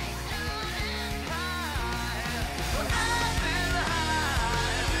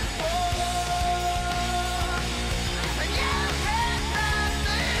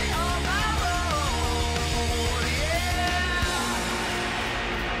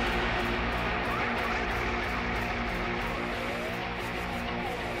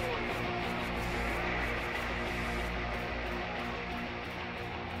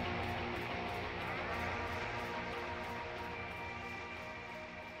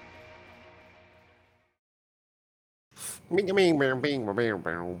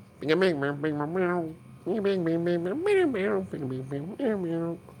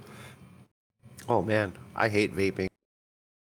 Oh man, I hate vaping.